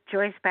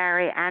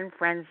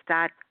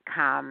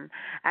 JoyceBarryandFriends.com.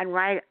 And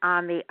right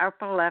on the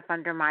upper left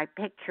under my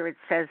picture, it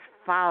says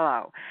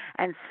follow.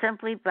 And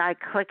simply by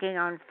clicking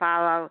on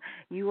follow,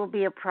 you will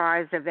be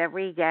apprised of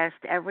every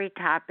guest, every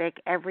topic,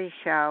 every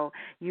show.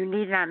 You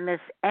need not miss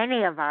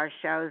any of our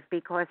shows,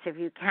 because if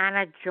you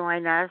cannot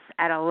join us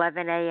at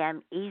 11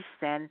 a.m.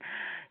 Eastern,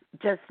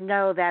 just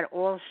know that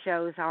all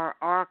shows are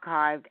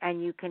archived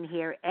and you can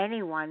hear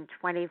anyone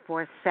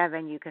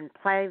 24/7. You can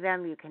play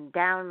them, you can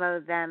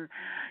download them,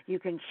 you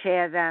can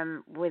share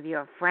them with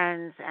your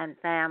friends and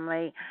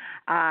family.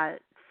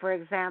 For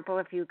example,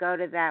 if you go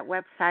to that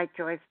website,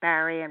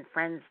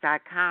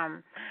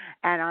 JoyceBarryandFriends.com,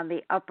 and on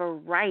the upper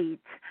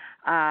right,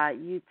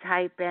 you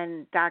type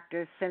in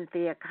Dr.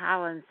 Cynthia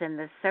Collins in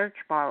the search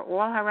bar,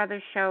 all her other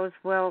shows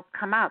will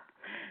come up.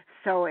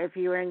 So if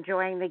you're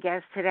enjoying the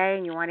guest today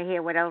and you want to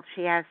hear what else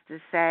she has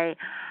to say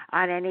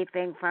on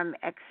anything from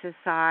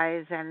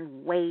exercise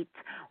and weight,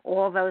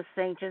 all those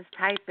things, just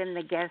type in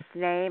the guest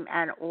name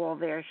and all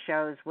their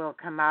shows will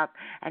come up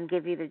and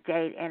give you the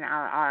date in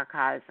our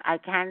archives. I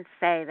can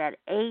say that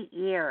 8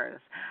 years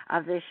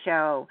of this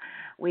show,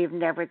 we've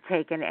never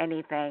taken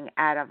anything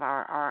out of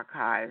our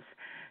archives.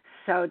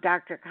 So,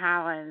 Dr.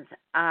 Collins,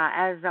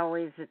 as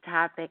always, the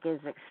topic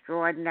is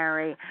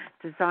extraordinary,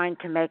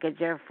 designed to make a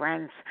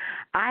difference.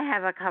 I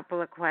have a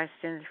couple of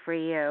questions for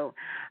you.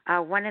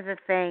 One of the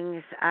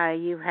things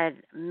you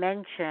had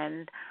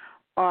mentioned,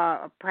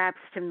 or perhaps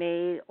to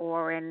me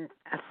or in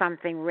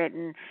something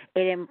written,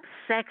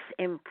 sex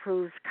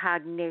improves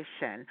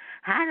cognition.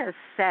 How does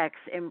sex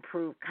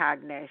improve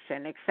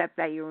cognition, except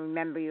that you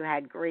remember you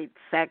had great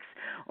sex,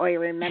 or you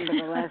remember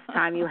the last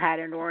time you had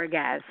an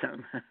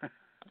orgasm?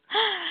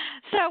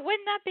 So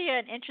wouldn't that be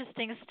an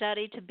interesting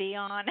study to be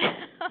on?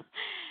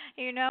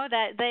 You know,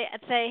 that they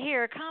say,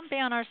 here, come be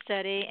on our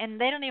study,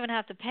 and they don't even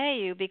have to pay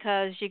you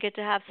because you get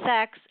to have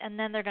sex, and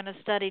then they're going to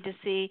study to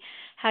see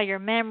how your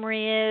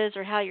memory is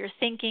or how your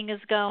thinking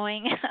is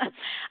going.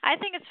 I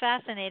think it's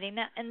fascinating.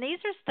 And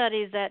these are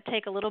studies that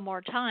take a little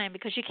more time,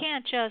 because you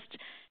can't just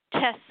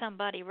test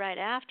somebody right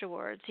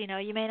afterwards. You know,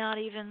 you may not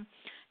even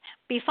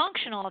be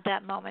functional at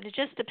that moment. It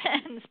just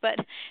depends.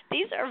 But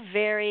these are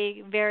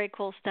very, very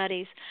cool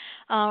studies.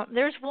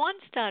 There's one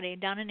study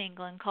down in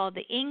England called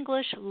the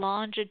English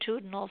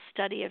Longitudinal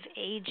Study of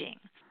Aging.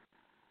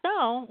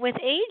 So with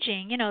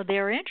aging, you know,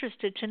 they're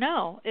interested to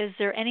know, is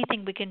there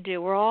anything we can do?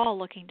 We're all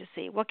looking to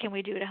see what can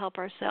we do to help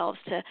ourselves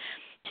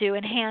to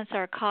enhance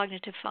our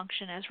cognitive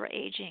function as we're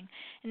aging.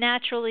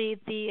 Naturally,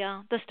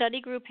 the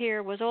study group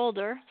here was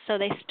older, so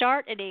they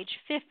start at age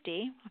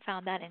 50. I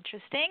found that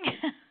interesting.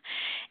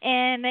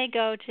 And they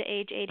go to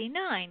age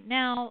 89.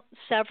 Now,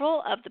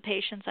 several of the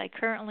patients I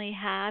currently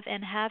have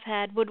and have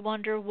had would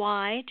wonder,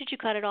 why did you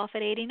cut it off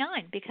at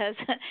 89? Because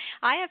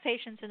I have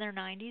patients in their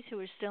 90s who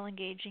are still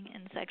engaging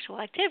in sexual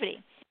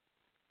activity.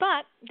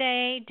 But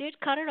they did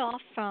cut it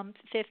off from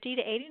 50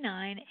 to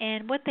 89,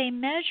 and what they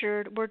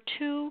measured were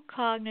two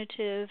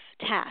cognitive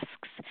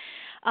tasks.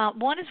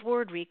 One is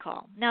word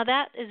recall. Now,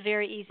 that is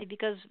very easy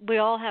because we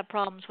all have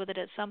problems with it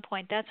at some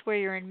point. That's where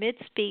you're in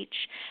mid-speech,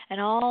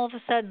 and all of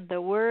a sudden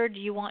the word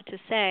you want to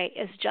say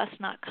is just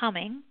not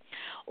coming.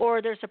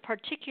 Or there's a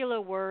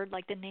particular word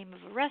like the name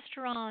of a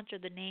restaurant or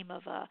the name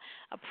of a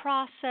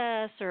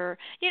process or,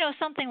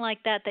 something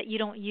like that you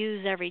don't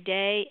use every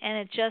day,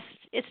 and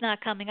it's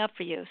not coming up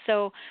for you.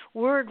 So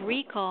word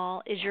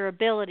recall is your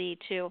ability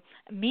to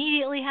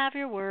immediately have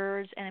your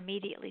words and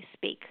immediately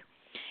speak.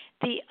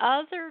 The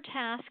other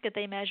task that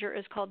they measure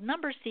is called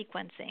number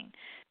sequencing.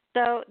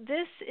 So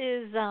this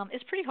is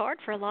pretty hard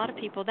for a lot of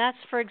people. That's,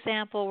 for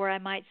example, where I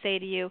might say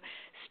to you,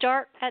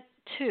 start at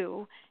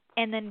 2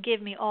 and then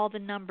give me all the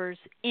numbers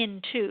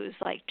in twos,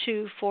 like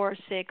 2, 4,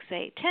 6,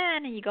 8,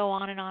 10, and you go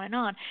on and on and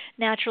on.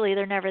 Naturally,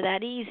 they're never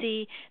that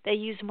easy. They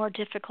use more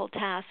difficult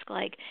tasks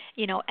like,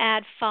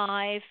 add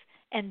 5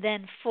 and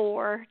then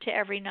 4 to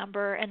every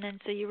number, and then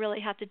so you really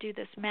have to do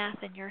this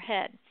math in your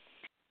head.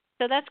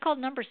 So that's called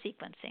number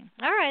sequencing.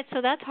 All right,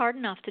 so that's hard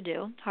enough to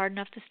do, hard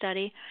enough to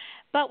study.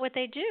 But what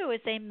they do is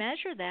they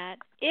measure that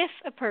if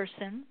a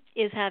person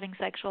is having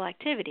sexual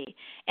activity.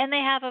 And they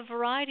have a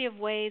variety of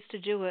ways to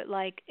do it.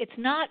 Like, it's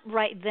not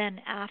right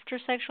then after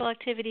sexual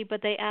activity,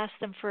 but they ask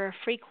them for a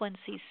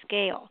frequency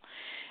scale.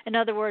 In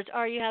other words,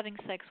 are you having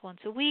sex once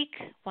a week,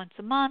 once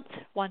a month,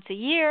 once a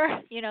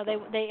year?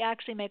 They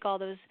actually make all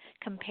those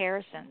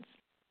comparisons.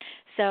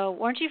 So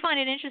weren't you find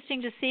it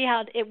interesting to see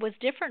how it was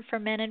different for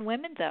men and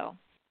women, though?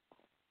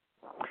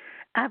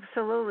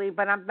 Absolutely,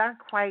 but I'm not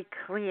quite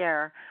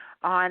clear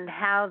on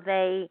how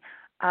they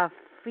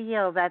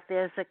feel that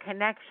there's a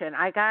connection.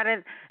 I got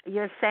it.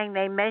 You're saying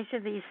they measure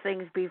these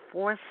things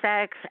before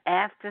sex,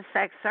 after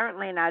sex,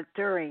 certainly not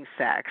during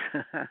sex.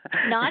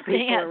 Not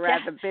People are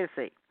rather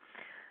busy.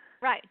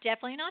 Right,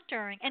 definitely not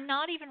during, and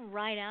not even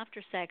right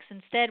after sex.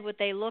 Instead, what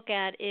they look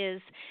at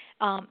is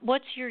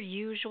what's your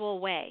usual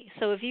way.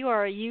 So if you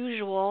are a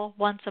usual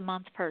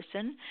once-a-month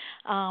person,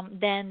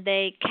 then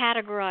they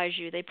categorize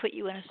you. They put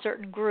you in a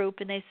certain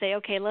group, and they say,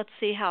 okay, let's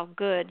see how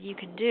good you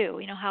can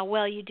do, how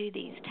well you do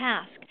these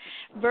tasks,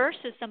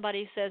 versus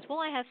somebody who says, well,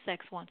 I have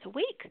sex once a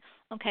week.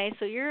 Okay,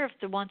 so you're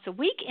the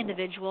once-a-week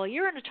individual.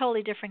 You're in a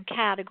totally different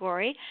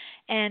category,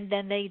 and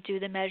then they do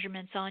the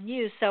measurements on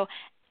you. So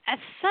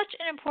it's such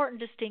an important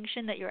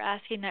distinction that you're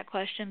asking that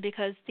question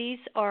because these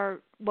are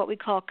what we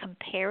call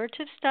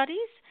comparative studies.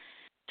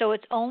 So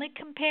it's only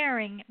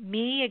comparing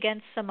me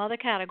against some other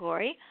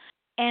category,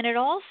 and it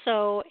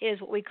also is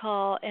what we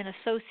call an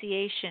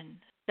association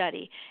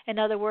study. In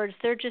other words,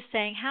 they're just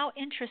saying how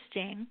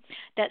interesting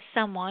that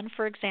someone,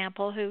 for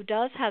example, who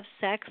does have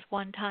sex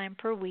one time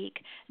per week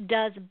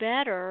does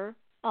better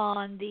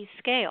on these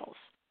scales.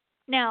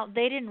 Now,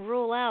 they didn't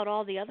rule out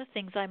all the other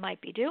things I might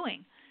be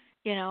doing.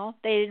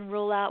 They didn't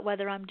rule out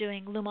whether I'm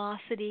doing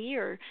lumosity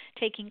or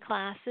taking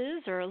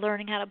classes or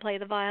learning how to play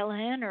the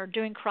violin or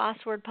doing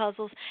crossword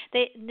puzzles.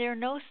 There are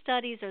no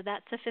studies are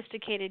that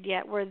sophisticated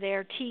yet where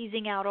they're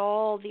teasing out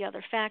all the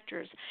other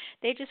factors.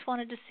 They just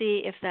wanted to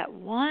see if that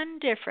one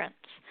difference,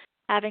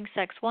 having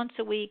sex once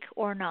a week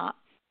or not,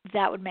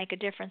 that would make a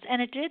difference.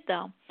 And it did,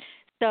 though.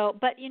 So,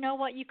 but you know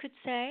what you could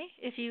say?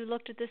 If you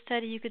looked at this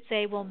study, you could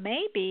say, well,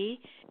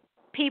 maybe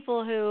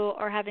people who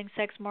are having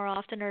sex more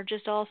often are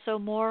just also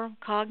more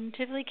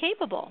cognitively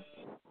capable.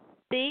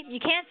 See,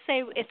 you can't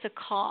say it's a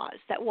cause,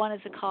 that one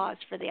is a cause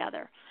for the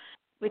other.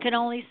 We can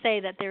only say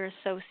that they're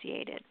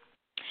associated.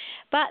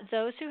 But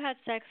those who had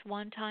sex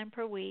one time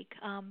per week,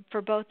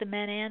 for both the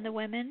men and the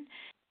women,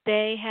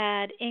 they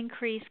had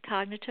increased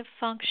cognitive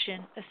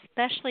function,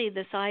 especially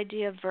this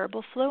idea of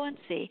verbal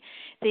fluency,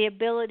 the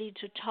ability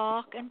to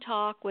talk and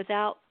talk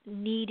without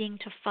needing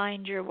to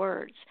find your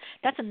words.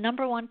 That's a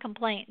number one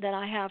complaint that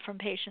I have from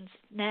patients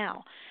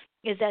now,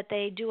 is that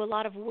they do a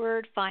lot of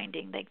word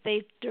finding.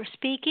 They're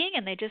speaking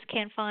and they just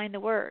can't find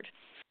the word.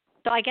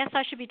 So I guess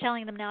I should be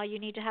telling them now you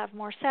need to have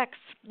more sex,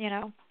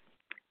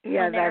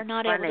 Yeah, when they're that's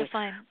not funny. able to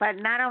find. But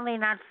not only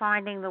not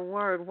finding the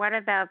word, what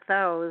about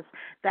those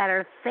that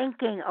are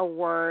thinking a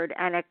word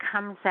and it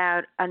comes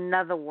out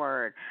another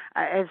word?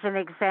 As an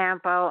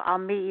example, I'll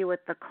meet you at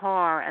the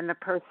car, and the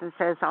person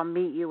says, I'll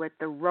meet you at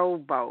the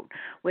rowboat,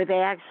 where they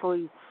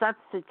actually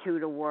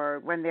substitute a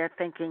word when they're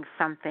thinking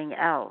something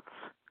else.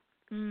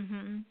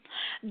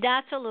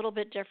 That's a little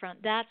bit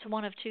different. That's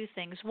one of two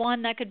things.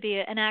 One, that could be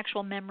an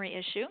actual memory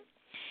issue.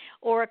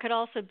 Or it could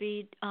also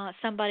be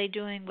somebody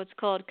doing what's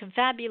called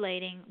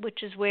confabulating,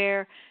 which is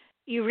where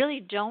you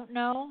really don't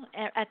know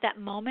at that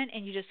moment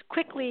and you just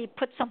quickly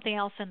put something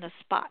else in the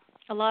spot.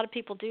 A lot of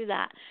people do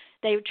that.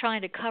 They're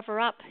trying to cover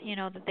up,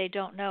 that they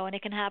don't know, and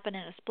it can happen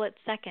in a split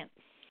second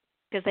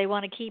because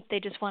they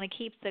just want to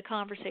keep the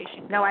conversation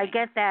going. No, I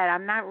get that.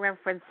 I'm not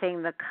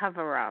referencing the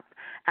cover-up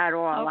at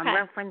all. Okay.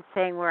 I'm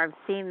referencing where I've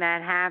seen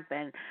that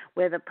happen,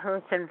 where the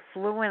person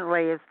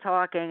fluently is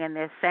talking and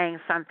they're saying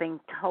something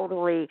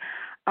totally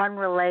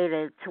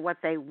unrelated to what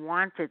they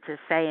wanted to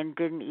say and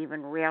didn't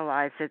even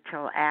realize it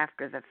till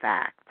after the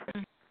fact.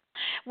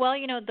 Well,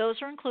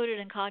 those are included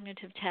in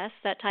cognitive tests,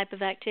 that type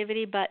of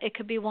activity, but it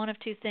could be one of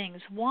two things.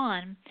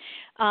 One,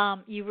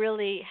 you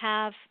really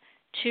have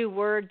two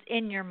words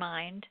in your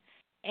mind,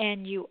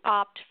 and you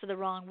opt for the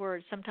wrong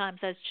word. Sometimes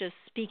that's just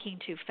speaking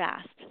too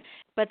fast.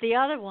 But the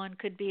other one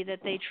could be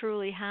that they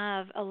truly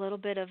have a little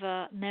bit of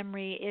a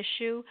memory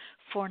issue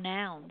for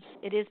nouns.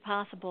 It is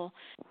possible.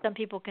 Some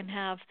people can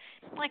have,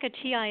 like a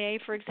TIA,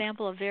 for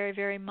example, a very,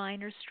 very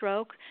minor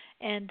stroke,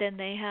 and then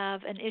they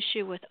have an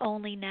issue with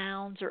only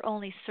nouns or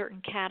only certain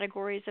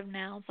categories of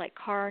nouns, like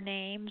car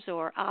names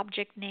or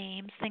object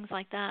names, things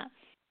like that.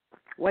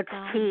 What's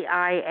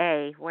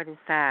TIA? What is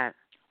that?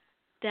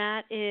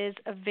 That is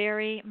a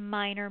very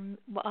minor,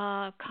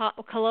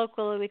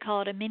 colloquially we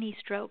call it a mini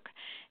stroke,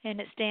 and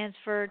it stands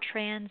for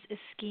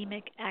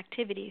trans-ischemic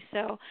activity.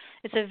 So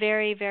it's a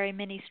very, very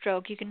mini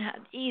stroke. You can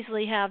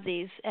easily have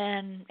these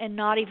and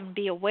not even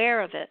be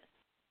aware of it,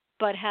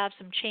 but have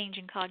some change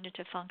in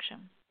cognitive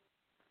function.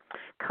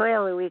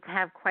 Clearly, we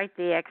have quite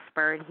the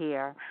expert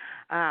here.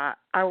 I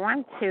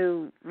want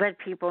to let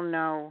people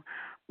know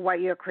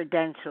what your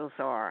credentials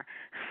are.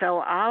 So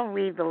I'll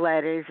read the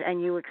letters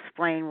and you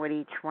explain what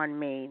each one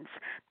means.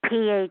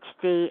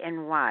 PhD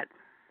in what?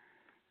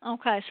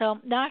 Okay, so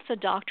that's a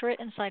doctorate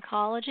in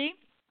psychology,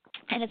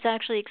 and it's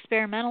actually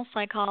experimental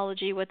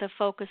psychology with a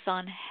focus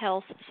on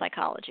health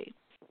psychology.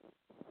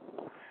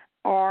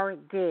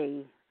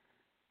 RD.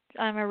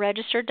 I'm a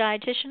registered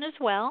dietitian as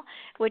well,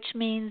 which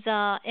means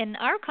in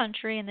our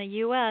country, in the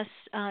U.S.,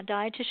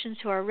 dietitians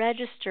who are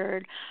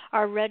registered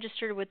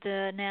with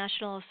the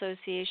National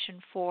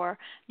Association for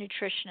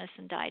Nutritionists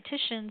and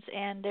Dietitians,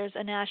 and there's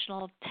a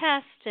national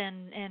test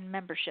and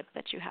membership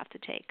that you have to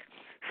take.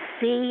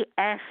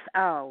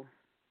 CSO.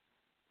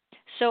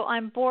 So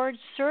I'm board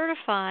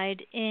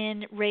certified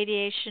in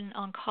radiation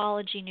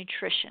oncology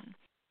nutrition.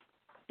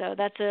 So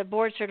that's a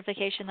board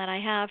certification that I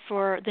have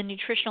for the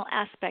nutritional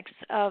aspects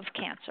of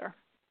cancer.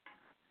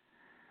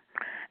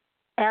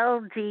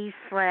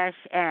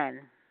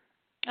 LD/N.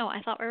 Oh,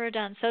 I thought we were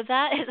done. So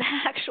that is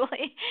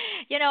actually,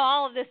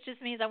 all of this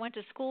just means I went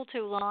to school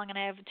too long and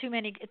I have too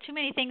many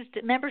things,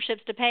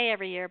 memberships to pay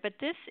every year. But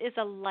this is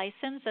a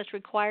license that's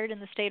required in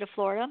the state of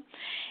Florida,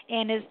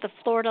 and is the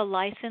Florida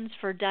license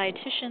for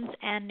dietitians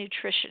and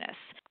nutritionists.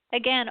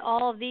 Again,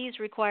 all of these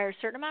require a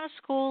certain amount of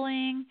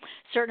schooling,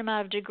 certain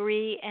amount of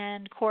degree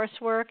and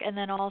coursework, and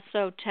then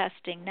also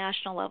testing,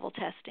 national level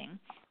testing,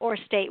 or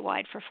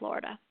statewide for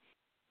Florida.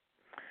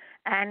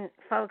 And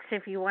folks,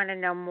 if you want to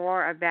know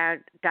more about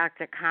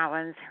Dr.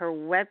 Collins, her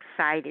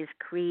website is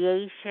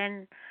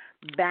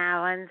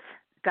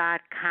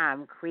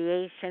creationbalance.com,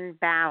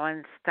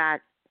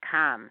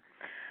 creationbalance.com.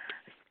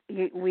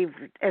 We've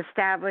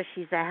established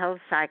she's a health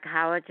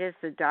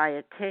psychologist, a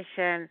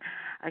dietitian.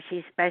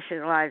 She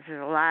specializes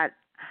a lot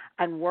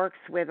and works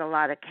with a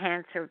lot of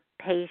cancer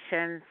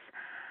patients.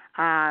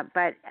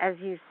 But as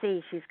you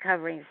see, she's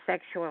covering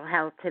sexual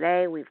health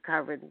today. We've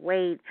covered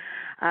weight.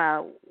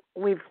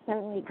 We've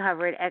certainly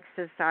covered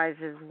exercise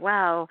as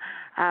well.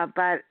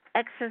 But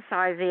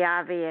exercise, the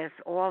obvious,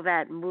 all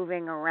that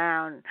moving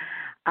around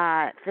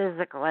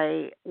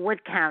physically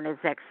would count as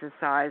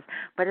exercise.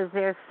 But is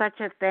there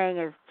such a thing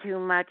as too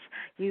much?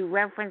 You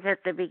referenced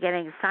at the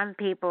beginning, some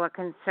people are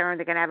concerned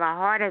they're going to have a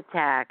heart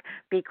attack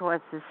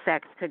because the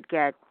sex could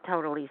get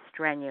totally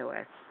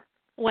strenuous.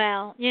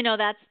 Well,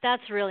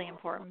 that's really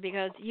important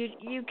because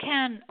you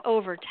can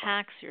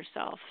overtax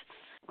yourself.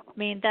 I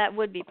mean, that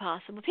would be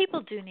possible. People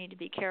do need to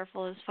be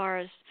careful as far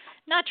as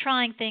not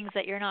trying things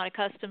that you're not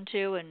accustomed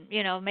to, and,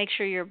 make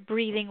sure you're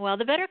breathing well.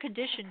 The better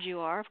conditioned you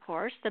are, of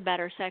course, the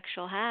better sex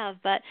you'll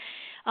have. But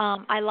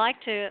I like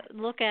to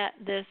look at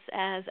this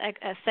as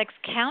sex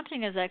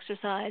counting as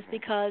exercise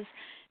because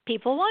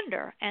people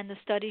wonder, and the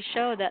studies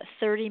show that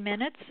 30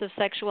 minutes of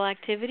sexual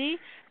activity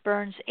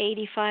burns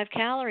 85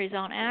 calories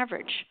on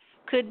average.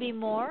 Could be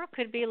more,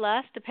 could be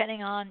less,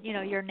 depending on,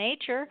 your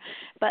nature.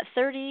 But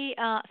 30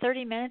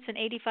 minutes and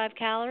 85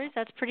 calories,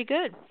 that's pretty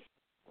good.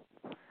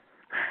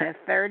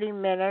 30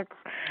 minutes,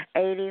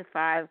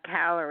 85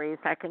 calories.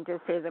 I can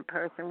just say to the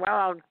person, well,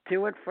 I'll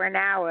do it for an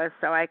hour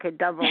so I could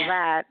double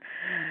that.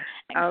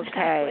 Exactly.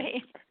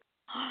 Okay.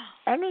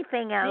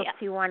 Anything else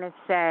you want to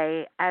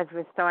say as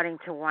we're starting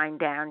to wind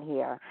down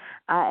here?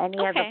 Any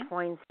other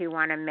points you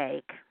want to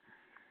make?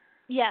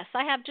 Yes,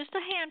 I have just a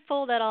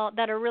handful that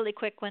are really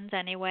quick ones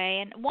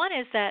anyway. And one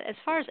is that as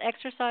far as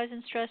exercise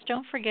and stress,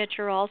 don't forget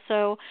you're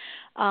also,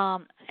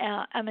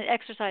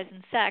 exercise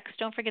and sex,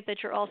 don't forget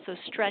that you're also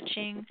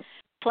stretching,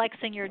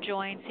 flexing your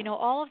joints.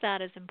 All of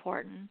that is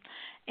important.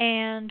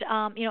 And,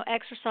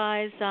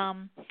 exercise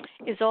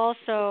is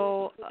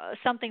also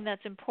something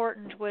that's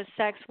important with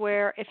sex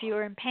where if you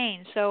are in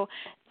pain. So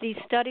these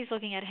studies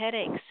looking at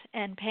headaches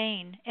and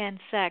pain and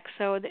sex.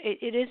 So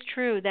it is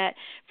true that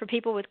for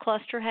people with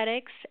cluster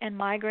headaches and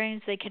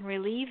migraines, they can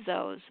relieve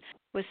those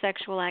with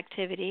sexual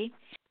activity.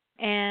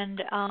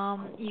 And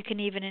you can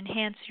even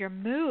enhance your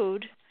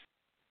mood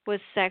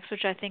with sex,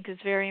 which I think is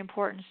very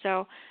important.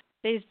 So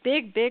these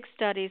big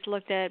studies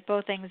looked at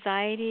both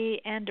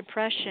anxiety and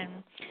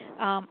depression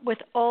with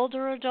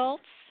older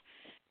adults.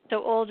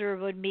 So older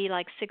would be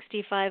like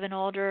 65 and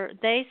older.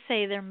 They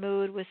say their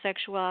mood with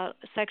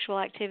sexual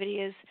activity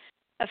is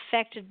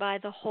affected by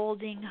the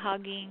holding,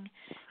 hugging,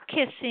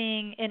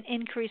 kissing, an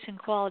increase in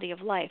quality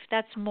of life.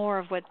 That's more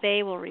of what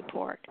they will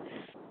report.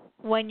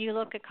 When you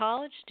look at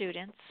college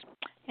students,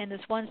 in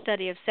this one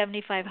study of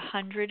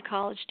 7,500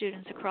 college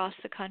students across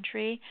the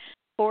country,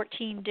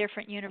 14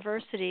 different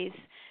universities,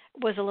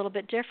 was a little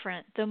bit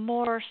different. The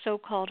more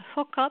so-called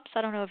hookups,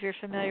 I don't know if you're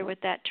familiar with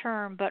that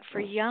term, but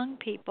for young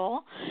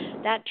people,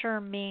 that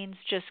term means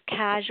just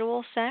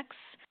casual sex.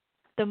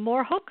 The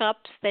more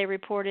hookups they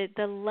reported,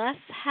 the less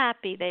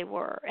happy they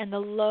were and the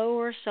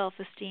lower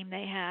self-esteem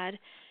they had.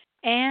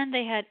 And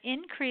they had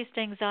increased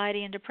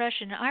anxiety and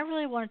depression. I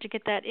really wanted to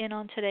get that in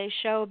on today's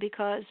show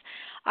because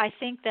I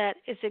think that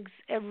it's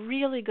a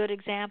really good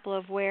example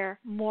of where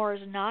more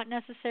is not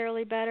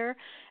necessarily better,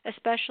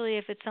 especially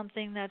if it's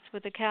something that's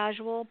with a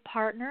casual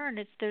partner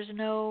and there's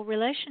no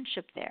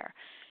relationship there.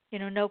 You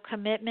know, no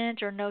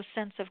commitment or no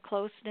sense of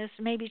closeness.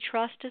 Maybe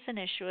trust is an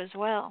issue as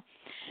well.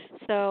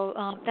 So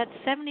that's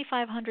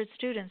 7,500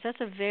 students. That's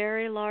a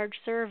very large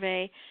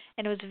survey,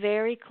 and it was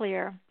very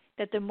clear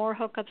that the more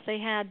hookups they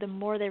had, the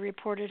more they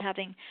reported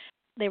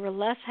they were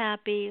less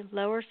happy,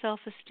 lower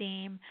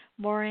self-esteem,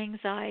 more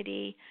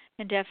anxiety,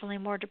 and definitely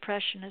more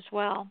depression as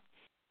well.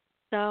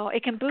 So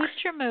it can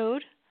boost your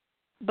mood,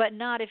 but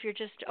not if you're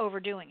just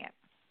overdoing it.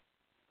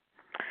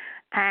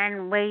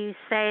 And when you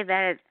say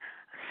that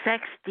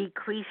sex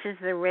decreases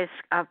the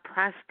risk of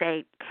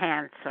prostate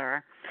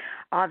cancer,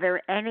 are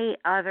there any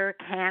other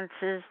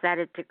cancers that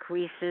it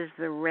decreases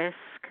the risk?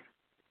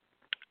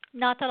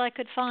 Not that I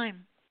could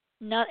find.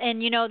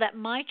 And, you know, that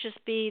might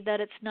just be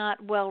that it's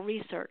not well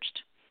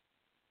researched.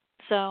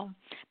 So,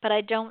 but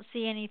I don't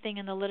see anything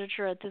in the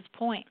literature at this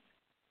point.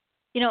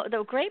 You know,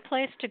 the great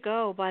place to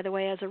go, by the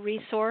way, as a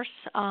resource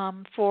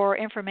for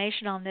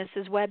information on this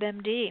is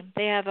WebMD.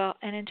 They have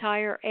an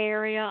entire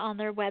area on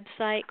their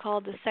website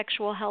called the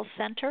Sexual Health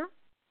Center.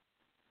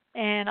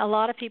 And a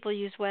lot of people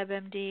use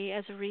WebMD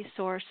as a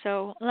resource.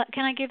 So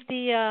can I give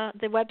the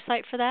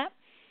website for that?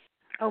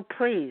 Oh,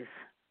 please.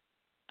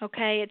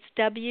 Okay, it's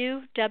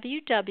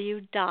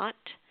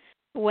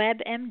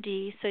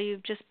www.webmd, so you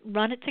just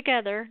run it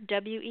together,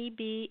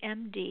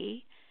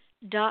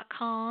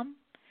 WEBMD.com,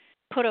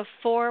 put a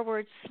 /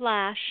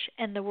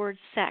 and the word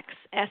sex,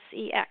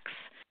 SEX,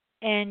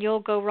 and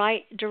you'll go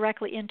right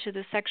directly into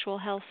the Sexual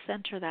Health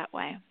Center that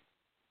way.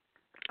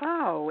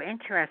 Oh,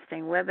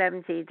 interesting.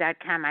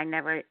 WebMD.com. I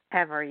never,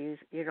 ever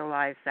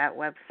utilize that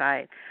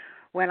website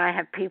when I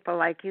have people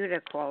like you to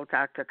call,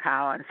 Dr.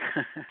 Collins.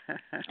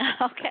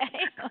 Okay.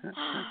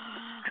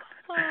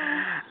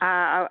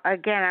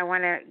 Again, I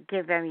want to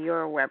give them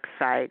your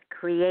website,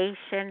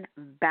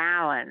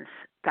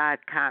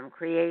 creationbalance.com,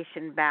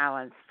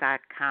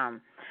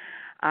 creationbalance.com.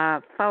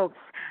 Folks,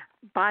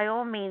 by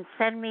all means,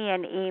 send me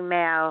an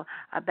email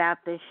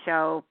about this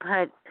show.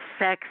 Put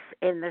sex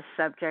in the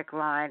subject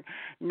line,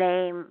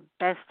 name,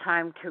 best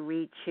time to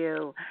reach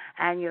you,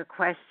 and your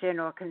question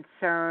or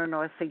concern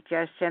or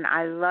suggestion.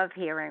 I love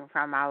hearing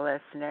from our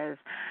listeners,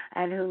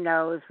 and who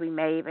knows, we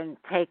may even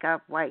take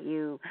up what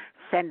you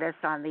send us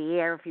on the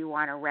air if you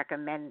want to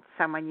recommend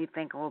someone you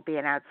think will be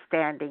an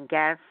outstanding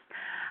guest.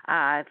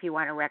 If you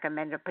want to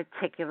recommend a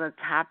particular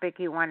topic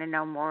you want to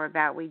know more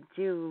about, we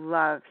do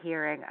love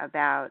hearing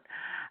about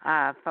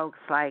folks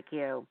like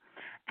you.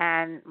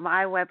 And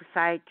my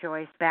website,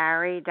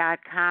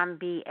 JoyceBarrie.com,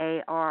 BARRIE.com.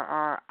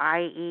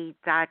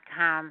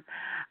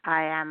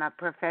 I am a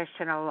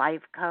professional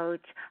life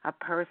coach, a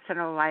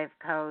personal life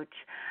coach,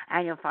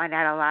 and you'll find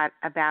out a lot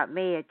about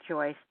me at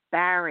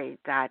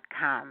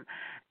JoyceBarrie.com.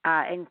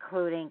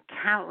 Including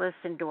countless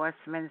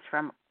endorsements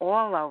from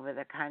all over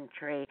the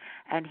country,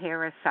 and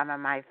here are some of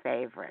my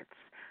favorites.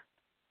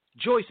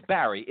 Joyce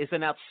Barrie is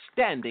an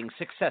outstanding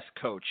success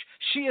coach.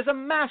 She is a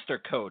master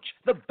coach,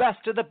 the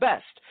best of the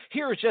best.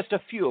 Here are just a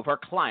few of her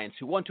clients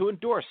who want to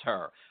endorse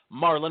her.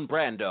 Marlon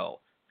Brando.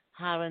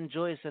 Hiring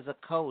Joyce as a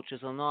coach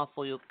is an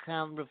offer you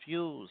can't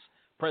refuse.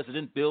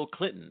 President Bill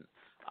Clinton.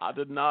 I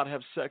did not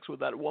have sex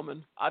with that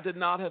woman. I did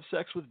not have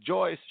sex with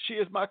Joyce. She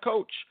is my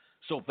coach.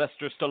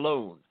 Sylvester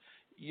Stallone.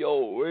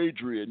 Yo,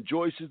 Adrian,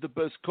 Joyce is the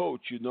best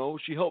coach, you know.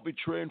 She helped me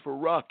train for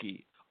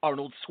Rocky.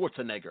 Arnold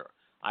Schwarzenegger.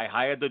 I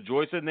hired the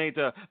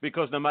Joyceinator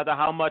because no matter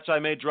how much I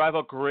may drive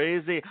her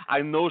crazy,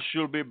 I know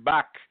she'll be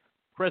back.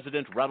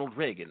 President Ronald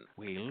Reagan.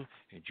 Well,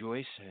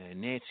 Joyce,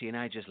 Nancy and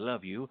I just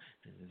love you.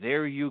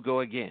 There you go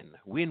again.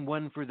 Win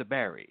one for the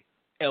Barrie.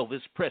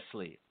 Elvis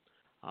Presley.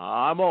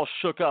 I'm all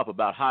shook up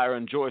about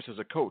hiring Joyce as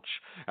a coach.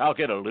 I'll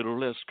get a little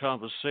less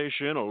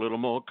conversation, a little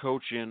more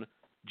coaching.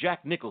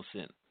 Jack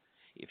Nicholson.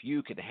 If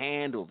you could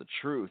handle the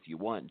truth, you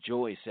want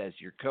Joyce as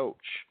your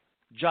coach.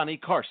 Johnny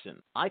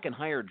Carson. I can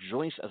hire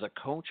Joyce as a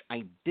coach?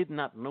 I did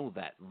not know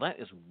that. That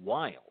is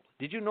wild.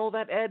 Did you know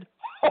that, Ed?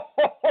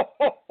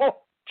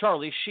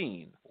 Charlie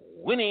Sheen.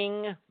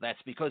 Winning.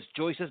 That's because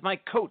Joyce is my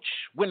coach.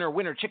 Winner,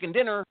 winner, chicken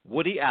dinner.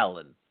 Woody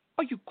Allen.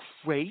 Are you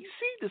crazy?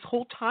 This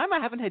whole time I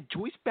haven't had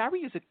Joyce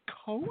Barrie as a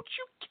coach?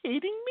 You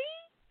kidding me?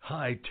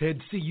 Hi,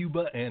 Ted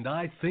Ciuba, and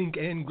I Think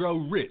and Grow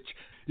Rich.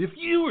 If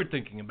you were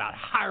thinking about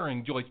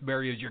hiring Joyce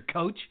Barrie as your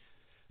coach,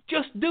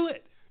 just do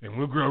it, and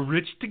we'll grow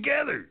rich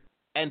together.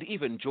 and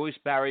even Joyce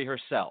Barry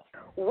herself.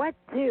 What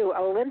do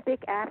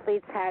Olympic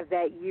athletes have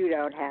that you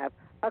don't have?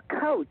 A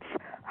coach.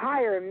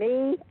 Hire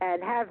me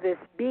and have this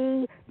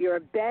be your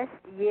best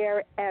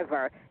year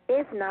ever.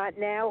 If not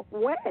now,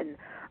 when?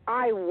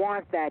 I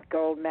want that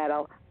gold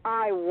medal.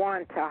 I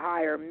want to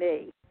hire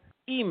me.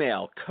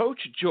 Email Coach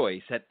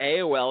Joyce at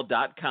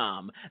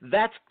AOL.com.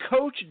 That's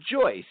Coach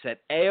Joyce at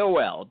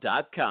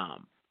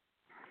AOL.com.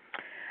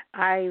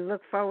 I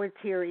look forward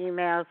to your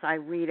emails. I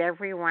read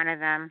every one of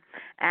them,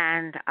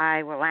 and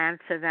I will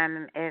answer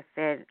them if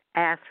it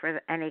asks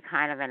for any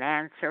kind of an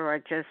answer or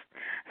just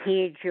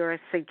heed your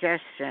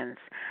suggestions.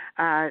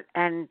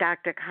 And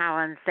Dr.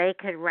 Collins, they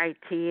could write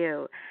to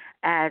you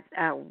at,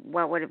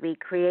 what would it be,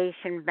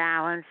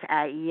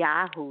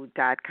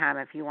 creationbalance@yahoo.com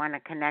if you want to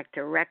connect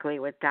directly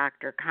with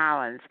Dr.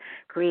 Collins,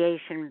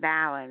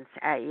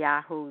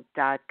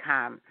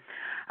 creationbalance@yahoo.com.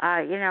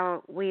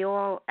 We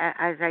all,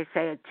 as I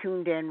say, are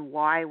tuned in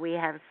why we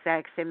have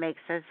sex. It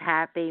makes us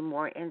happy,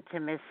 more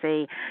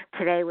intimacy.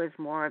 Today was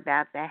more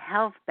about the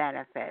health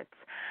benefits.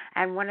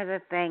 And one of the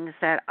things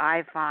that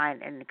I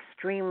find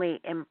extremely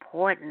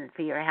important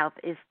for your health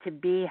is to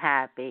be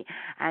happy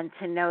and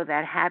to know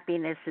that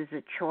happiness is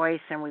a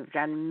choice, and we've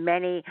done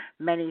many,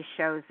 many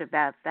shows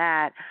about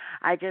that.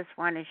 I just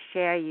want to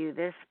share you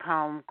this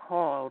poem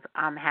called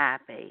I'm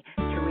Happy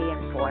to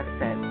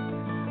reinforce it.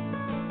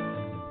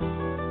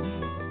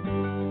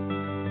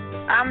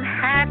 I'm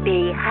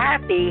happy,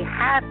 happy,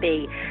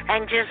 happy.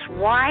 And just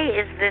why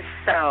is this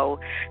so?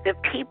 The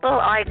people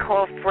I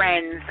call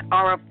friends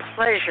are a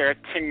pleasure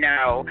to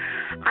know.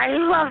 I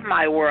love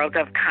my world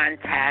of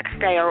contacts.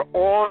 They are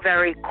all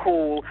very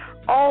cool,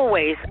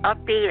 always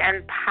upbeat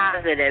and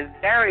positive,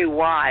 very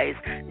wise,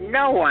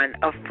 no one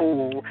a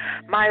fool.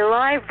 My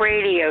live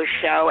radio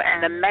show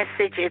and the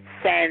message it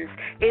sends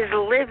is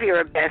live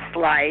your best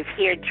life.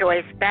 Hear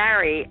Joyce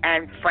Barry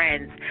and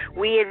friends.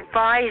 We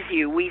advise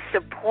you, we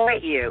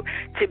support you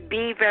to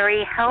be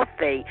very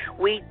healthy.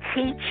 We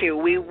teach you,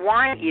 we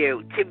want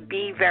you to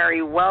be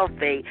very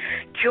wealthy.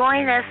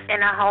 Join us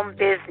in a home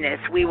business.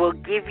 We will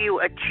give you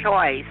a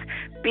choice.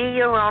 Be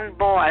your own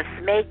boss,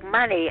 make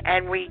money,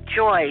 and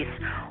rejoice.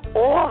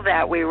 All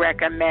that we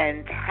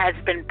recommend has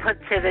been put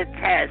to the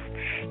test.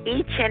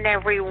 Each and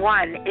every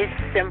one is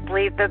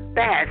simply the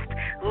best.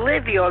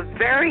 Live your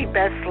very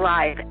best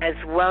life as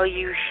well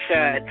you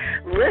should.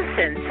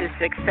 Listen to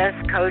Success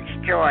Coach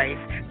Joyce.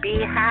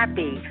 Be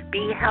happy,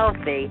 be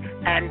healthy,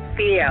 and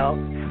feel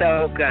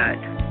so good.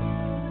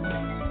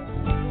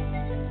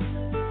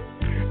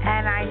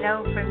 And I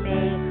know for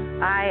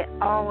me, I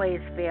always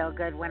feel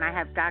good when I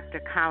have Dr.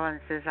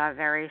 Collins as our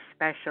very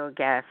special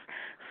guest.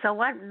 So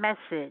what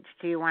message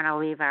do you want to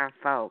leave our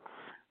folks?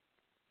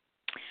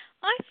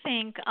 I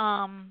think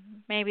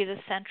maybe the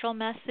central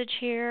message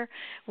here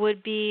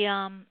would be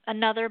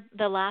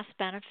the last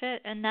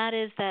benefit, and that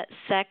is that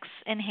sex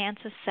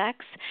enhances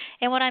sex.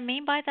 And what I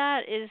mean by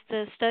that is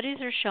the studies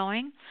are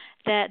showing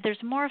that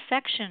there's more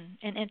affection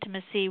and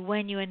intimacy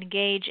when you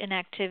engage in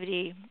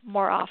activity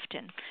more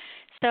often.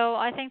 So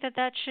I think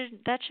that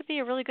should be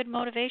a really good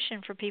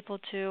motivation for people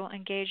to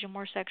engage in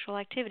more sexual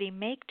activity.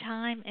 Make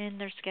time in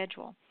their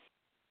schedule.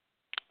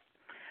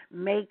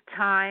 Make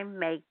time,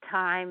 make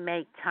time,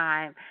 make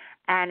time.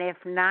 And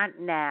if not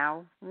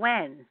now,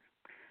 when?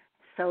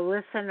 So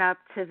listen up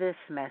to this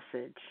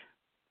message.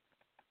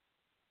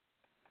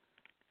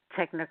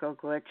 Technical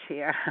glitch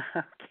here.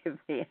 Give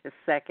me a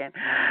second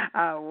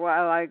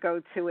while I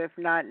go to if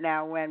not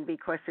now, when,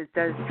 because it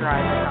does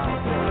drive it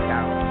home. Here we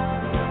go.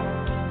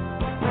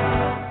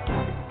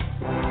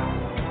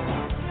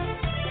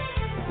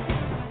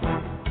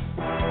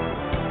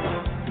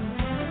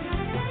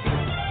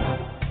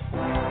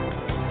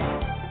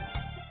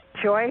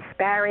 Joyce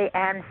Barry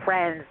and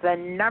Friends, the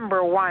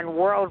 #1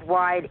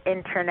 worldwide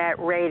internet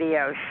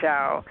radio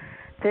show.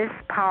 This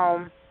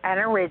poem, an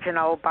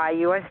original by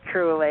yours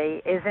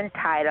truly, is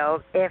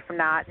entitled, If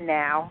Not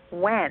Now,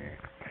 When?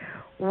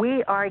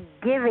 We are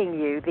giving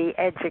you the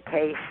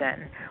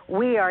education.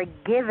 We are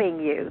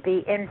giving you the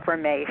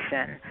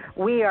information.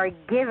 We are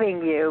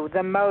giving you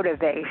the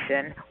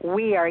motivation.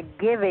 We are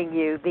giving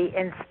you the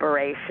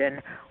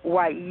inspiration.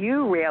 What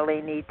you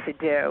really need to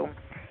do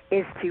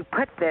is to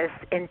put this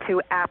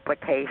into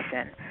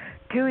application.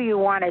 Do you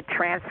want a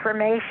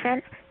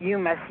transformation? You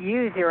must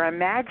use your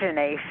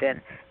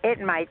imagination. It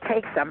might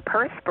take some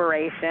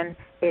perspiration.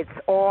 It's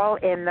all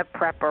in the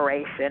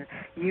preparation.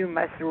 You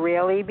must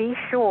really be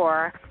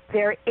sure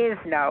there is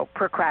no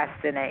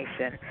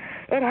procrastination.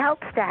 It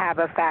helps to have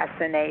a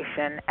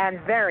fascination and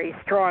very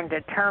strong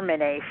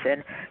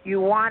determination. You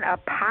want a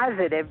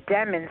positive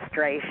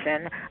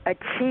demonstration,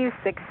 achieve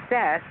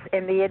success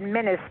in the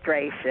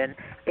administration.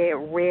 It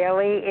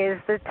really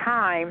is the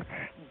time.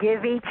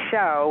 Give each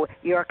show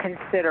your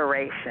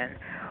consideration.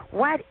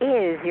 What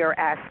is your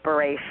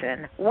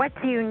aspiration? What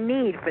do you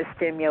need for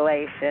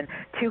stimulation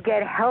to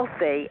get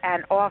healthy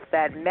and off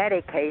that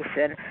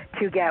medication?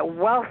 To get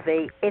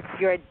wealthy, it's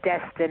your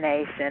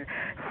destination.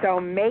 So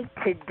make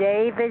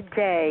today the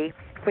day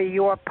for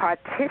your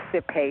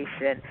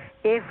participation.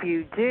 If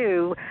you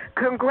do,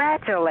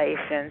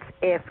 congratulations.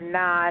 If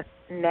not,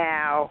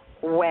 now,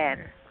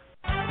 when?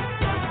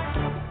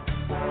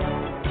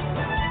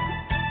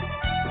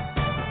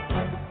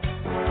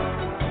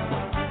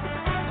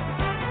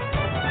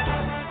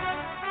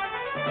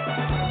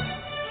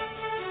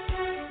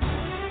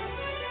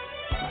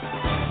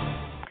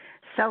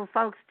 So,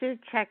 folks, do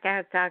check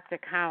out Dr.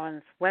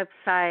 Collins'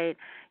 website.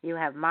 You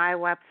have my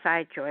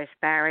website,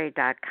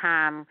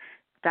 JoyceBarry.com,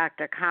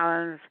 Dr.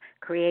 Collins,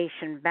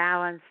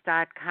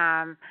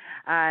 CreationBalance.com.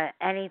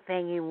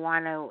 Anything you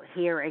want to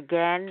hear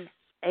again,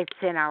 it's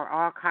in our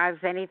archives.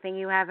 Anything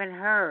you haven't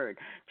heard,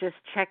 just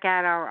check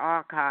out our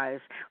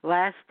archives.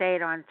 Last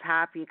date on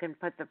top, you can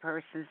put the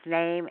person's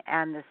name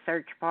and the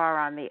search bar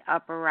on the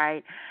upper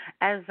right.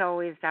 As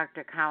always,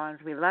 Dr.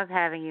 Collins, we love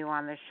having you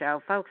on the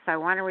show. Folks, I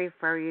want to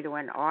refer you to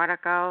an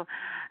article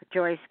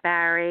Joyce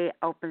Barry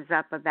opens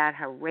up about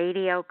her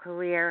radio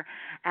career,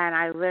 and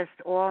I list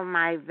all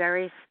my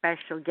very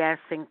special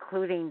guests,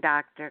 including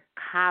Dr.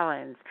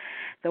 Collins.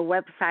 The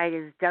website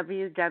is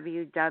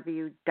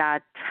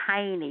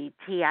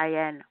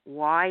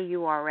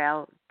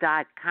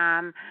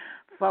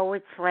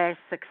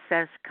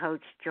www.tinyurl.com/Success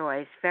Coach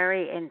Joyce.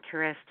 Very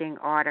interesting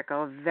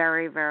article,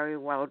 very, very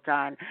well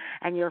done.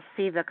 And you'll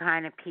see the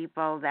kind of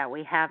people that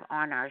we have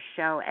on our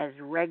show as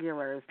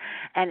regulars.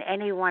 And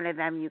any one of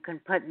them you can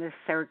put in the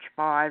search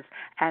bars,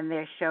 and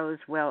their shows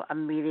will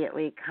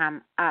immediately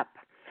come up.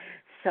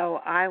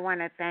 So I want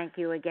to thank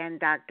you again,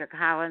 Dr.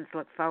 Collins.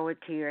 Look forward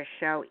to your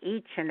show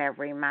each and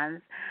every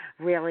month.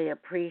 Really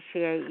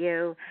appreciate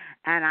you.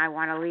 And I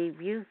want to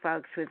leave you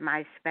folks with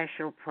my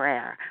special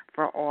prayer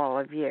for all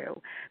of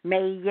you.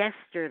 May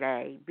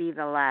yesterday be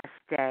the last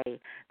day,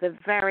 the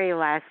very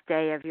last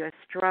day of your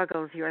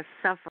struggles, your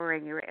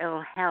suffering, your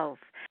ill health,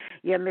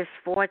 your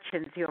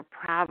misfortunes, your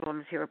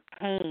problems, your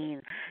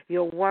pain,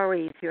 your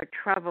worries, your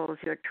troubles,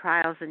 your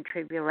trials and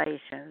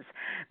tribulations.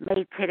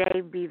 May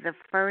today be the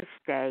first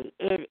day.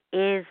 It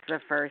is the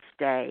first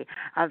day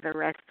of the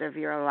rest of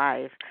your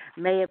life.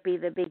 May it be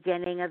the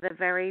beginning of the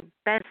very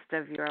best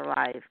of your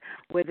life,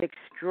 with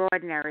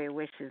extraordinary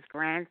wishes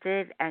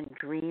granted and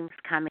dreams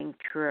coming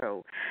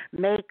true.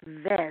 Make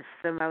this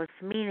the most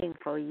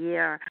meaningful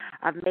year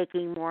of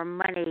making more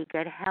money,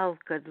 good health,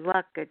 good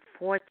luck, good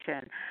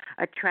fortune,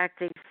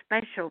 attracting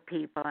special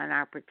people and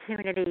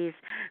opportunities,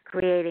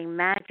 creating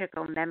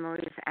magical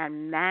memories,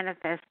 and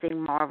manifesting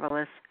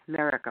marvelous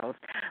miracles.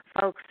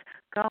 Folks,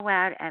 go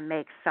out and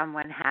make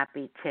someone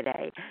happy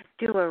today.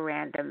 Do a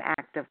random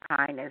act of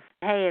kindness.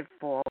 Pay it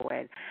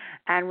forward.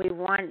 And we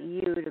want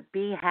you to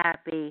be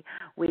happy.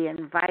 We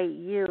invite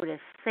you to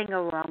sing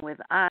along with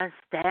us,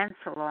 dance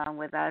along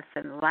with us,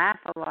 and laugh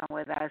along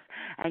with us.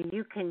 And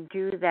you can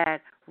do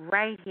that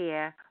right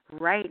here,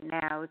 right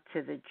now,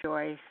 to the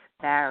Joyce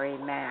Barry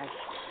Mash.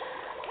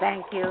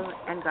 Thank you,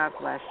 and God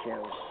bless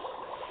you.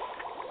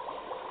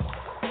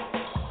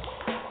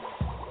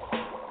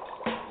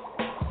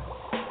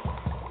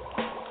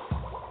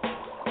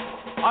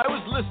 I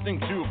was listening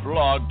to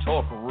Blog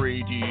Talk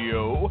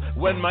Radio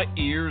when my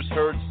ears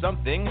heard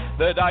something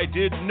that I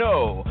didn't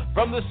know.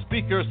 From the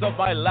speakers of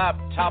my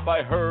laptop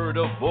I heard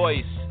a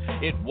voice.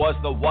 It was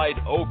the White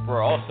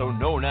Oprah, also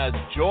known as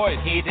Joyce.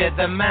 He did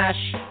the mash,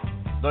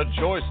 the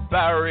Joyce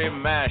Barry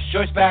Mash.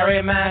 Joyce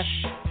Barry Mash.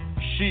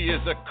 She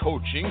is a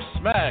coaching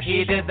smash.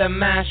 He did the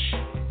mash,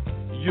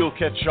 you'll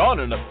catch on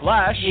in a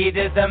flash. he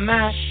did the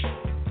mash.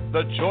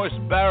 The Joyce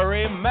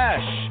Barry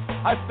Mash.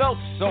 I felt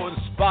so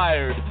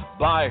inspired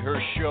by her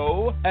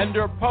show, and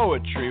her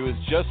poetry was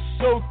just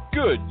so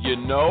good, you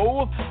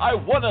know. I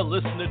want to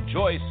listen to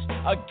Joyce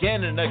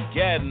again and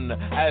again,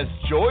 as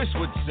Joyce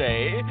would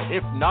say,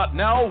 if not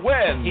now,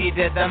 when? He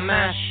did the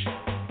mash,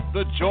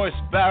 the Joyce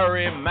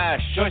Barry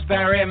Mash. Joyce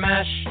Barry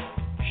Mash.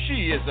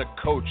 She is a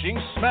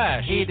coaching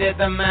smash. He did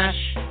the mash,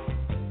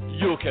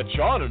 you'll catch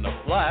on in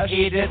a flash.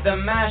 he did the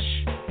mash.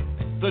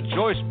 The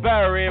Joyce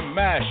Barry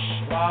Mash.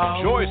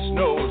 Wow. Joyce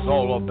knows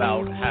all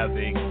about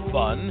having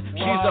fun. Wow.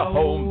 She's a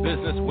home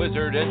business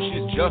wizard, and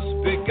she's just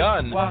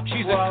begun. Wow.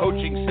 She's Wow. a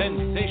coaching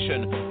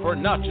sensation for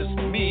not just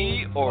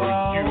me or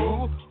Wow.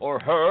 you or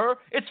her.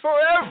 It's for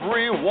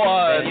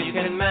everyone. Then you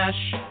can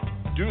mash,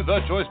 Do the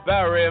Joyce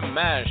Barry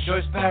Mash.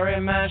 Joyce Barry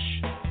Mash.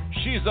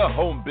 She's a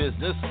home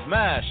business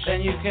smash.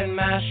 Then you can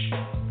mash,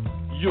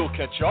 You'll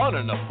catch on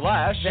in a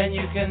flash. then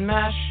you can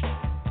mash.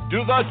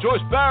 Do the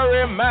Joyce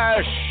Barry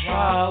Mash.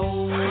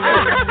 Wow.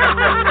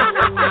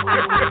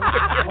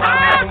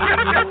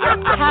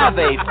 Have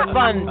a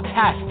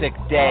fantastic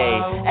day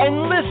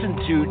and listen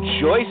to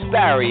Joyce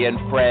Barry and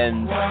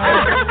Friends.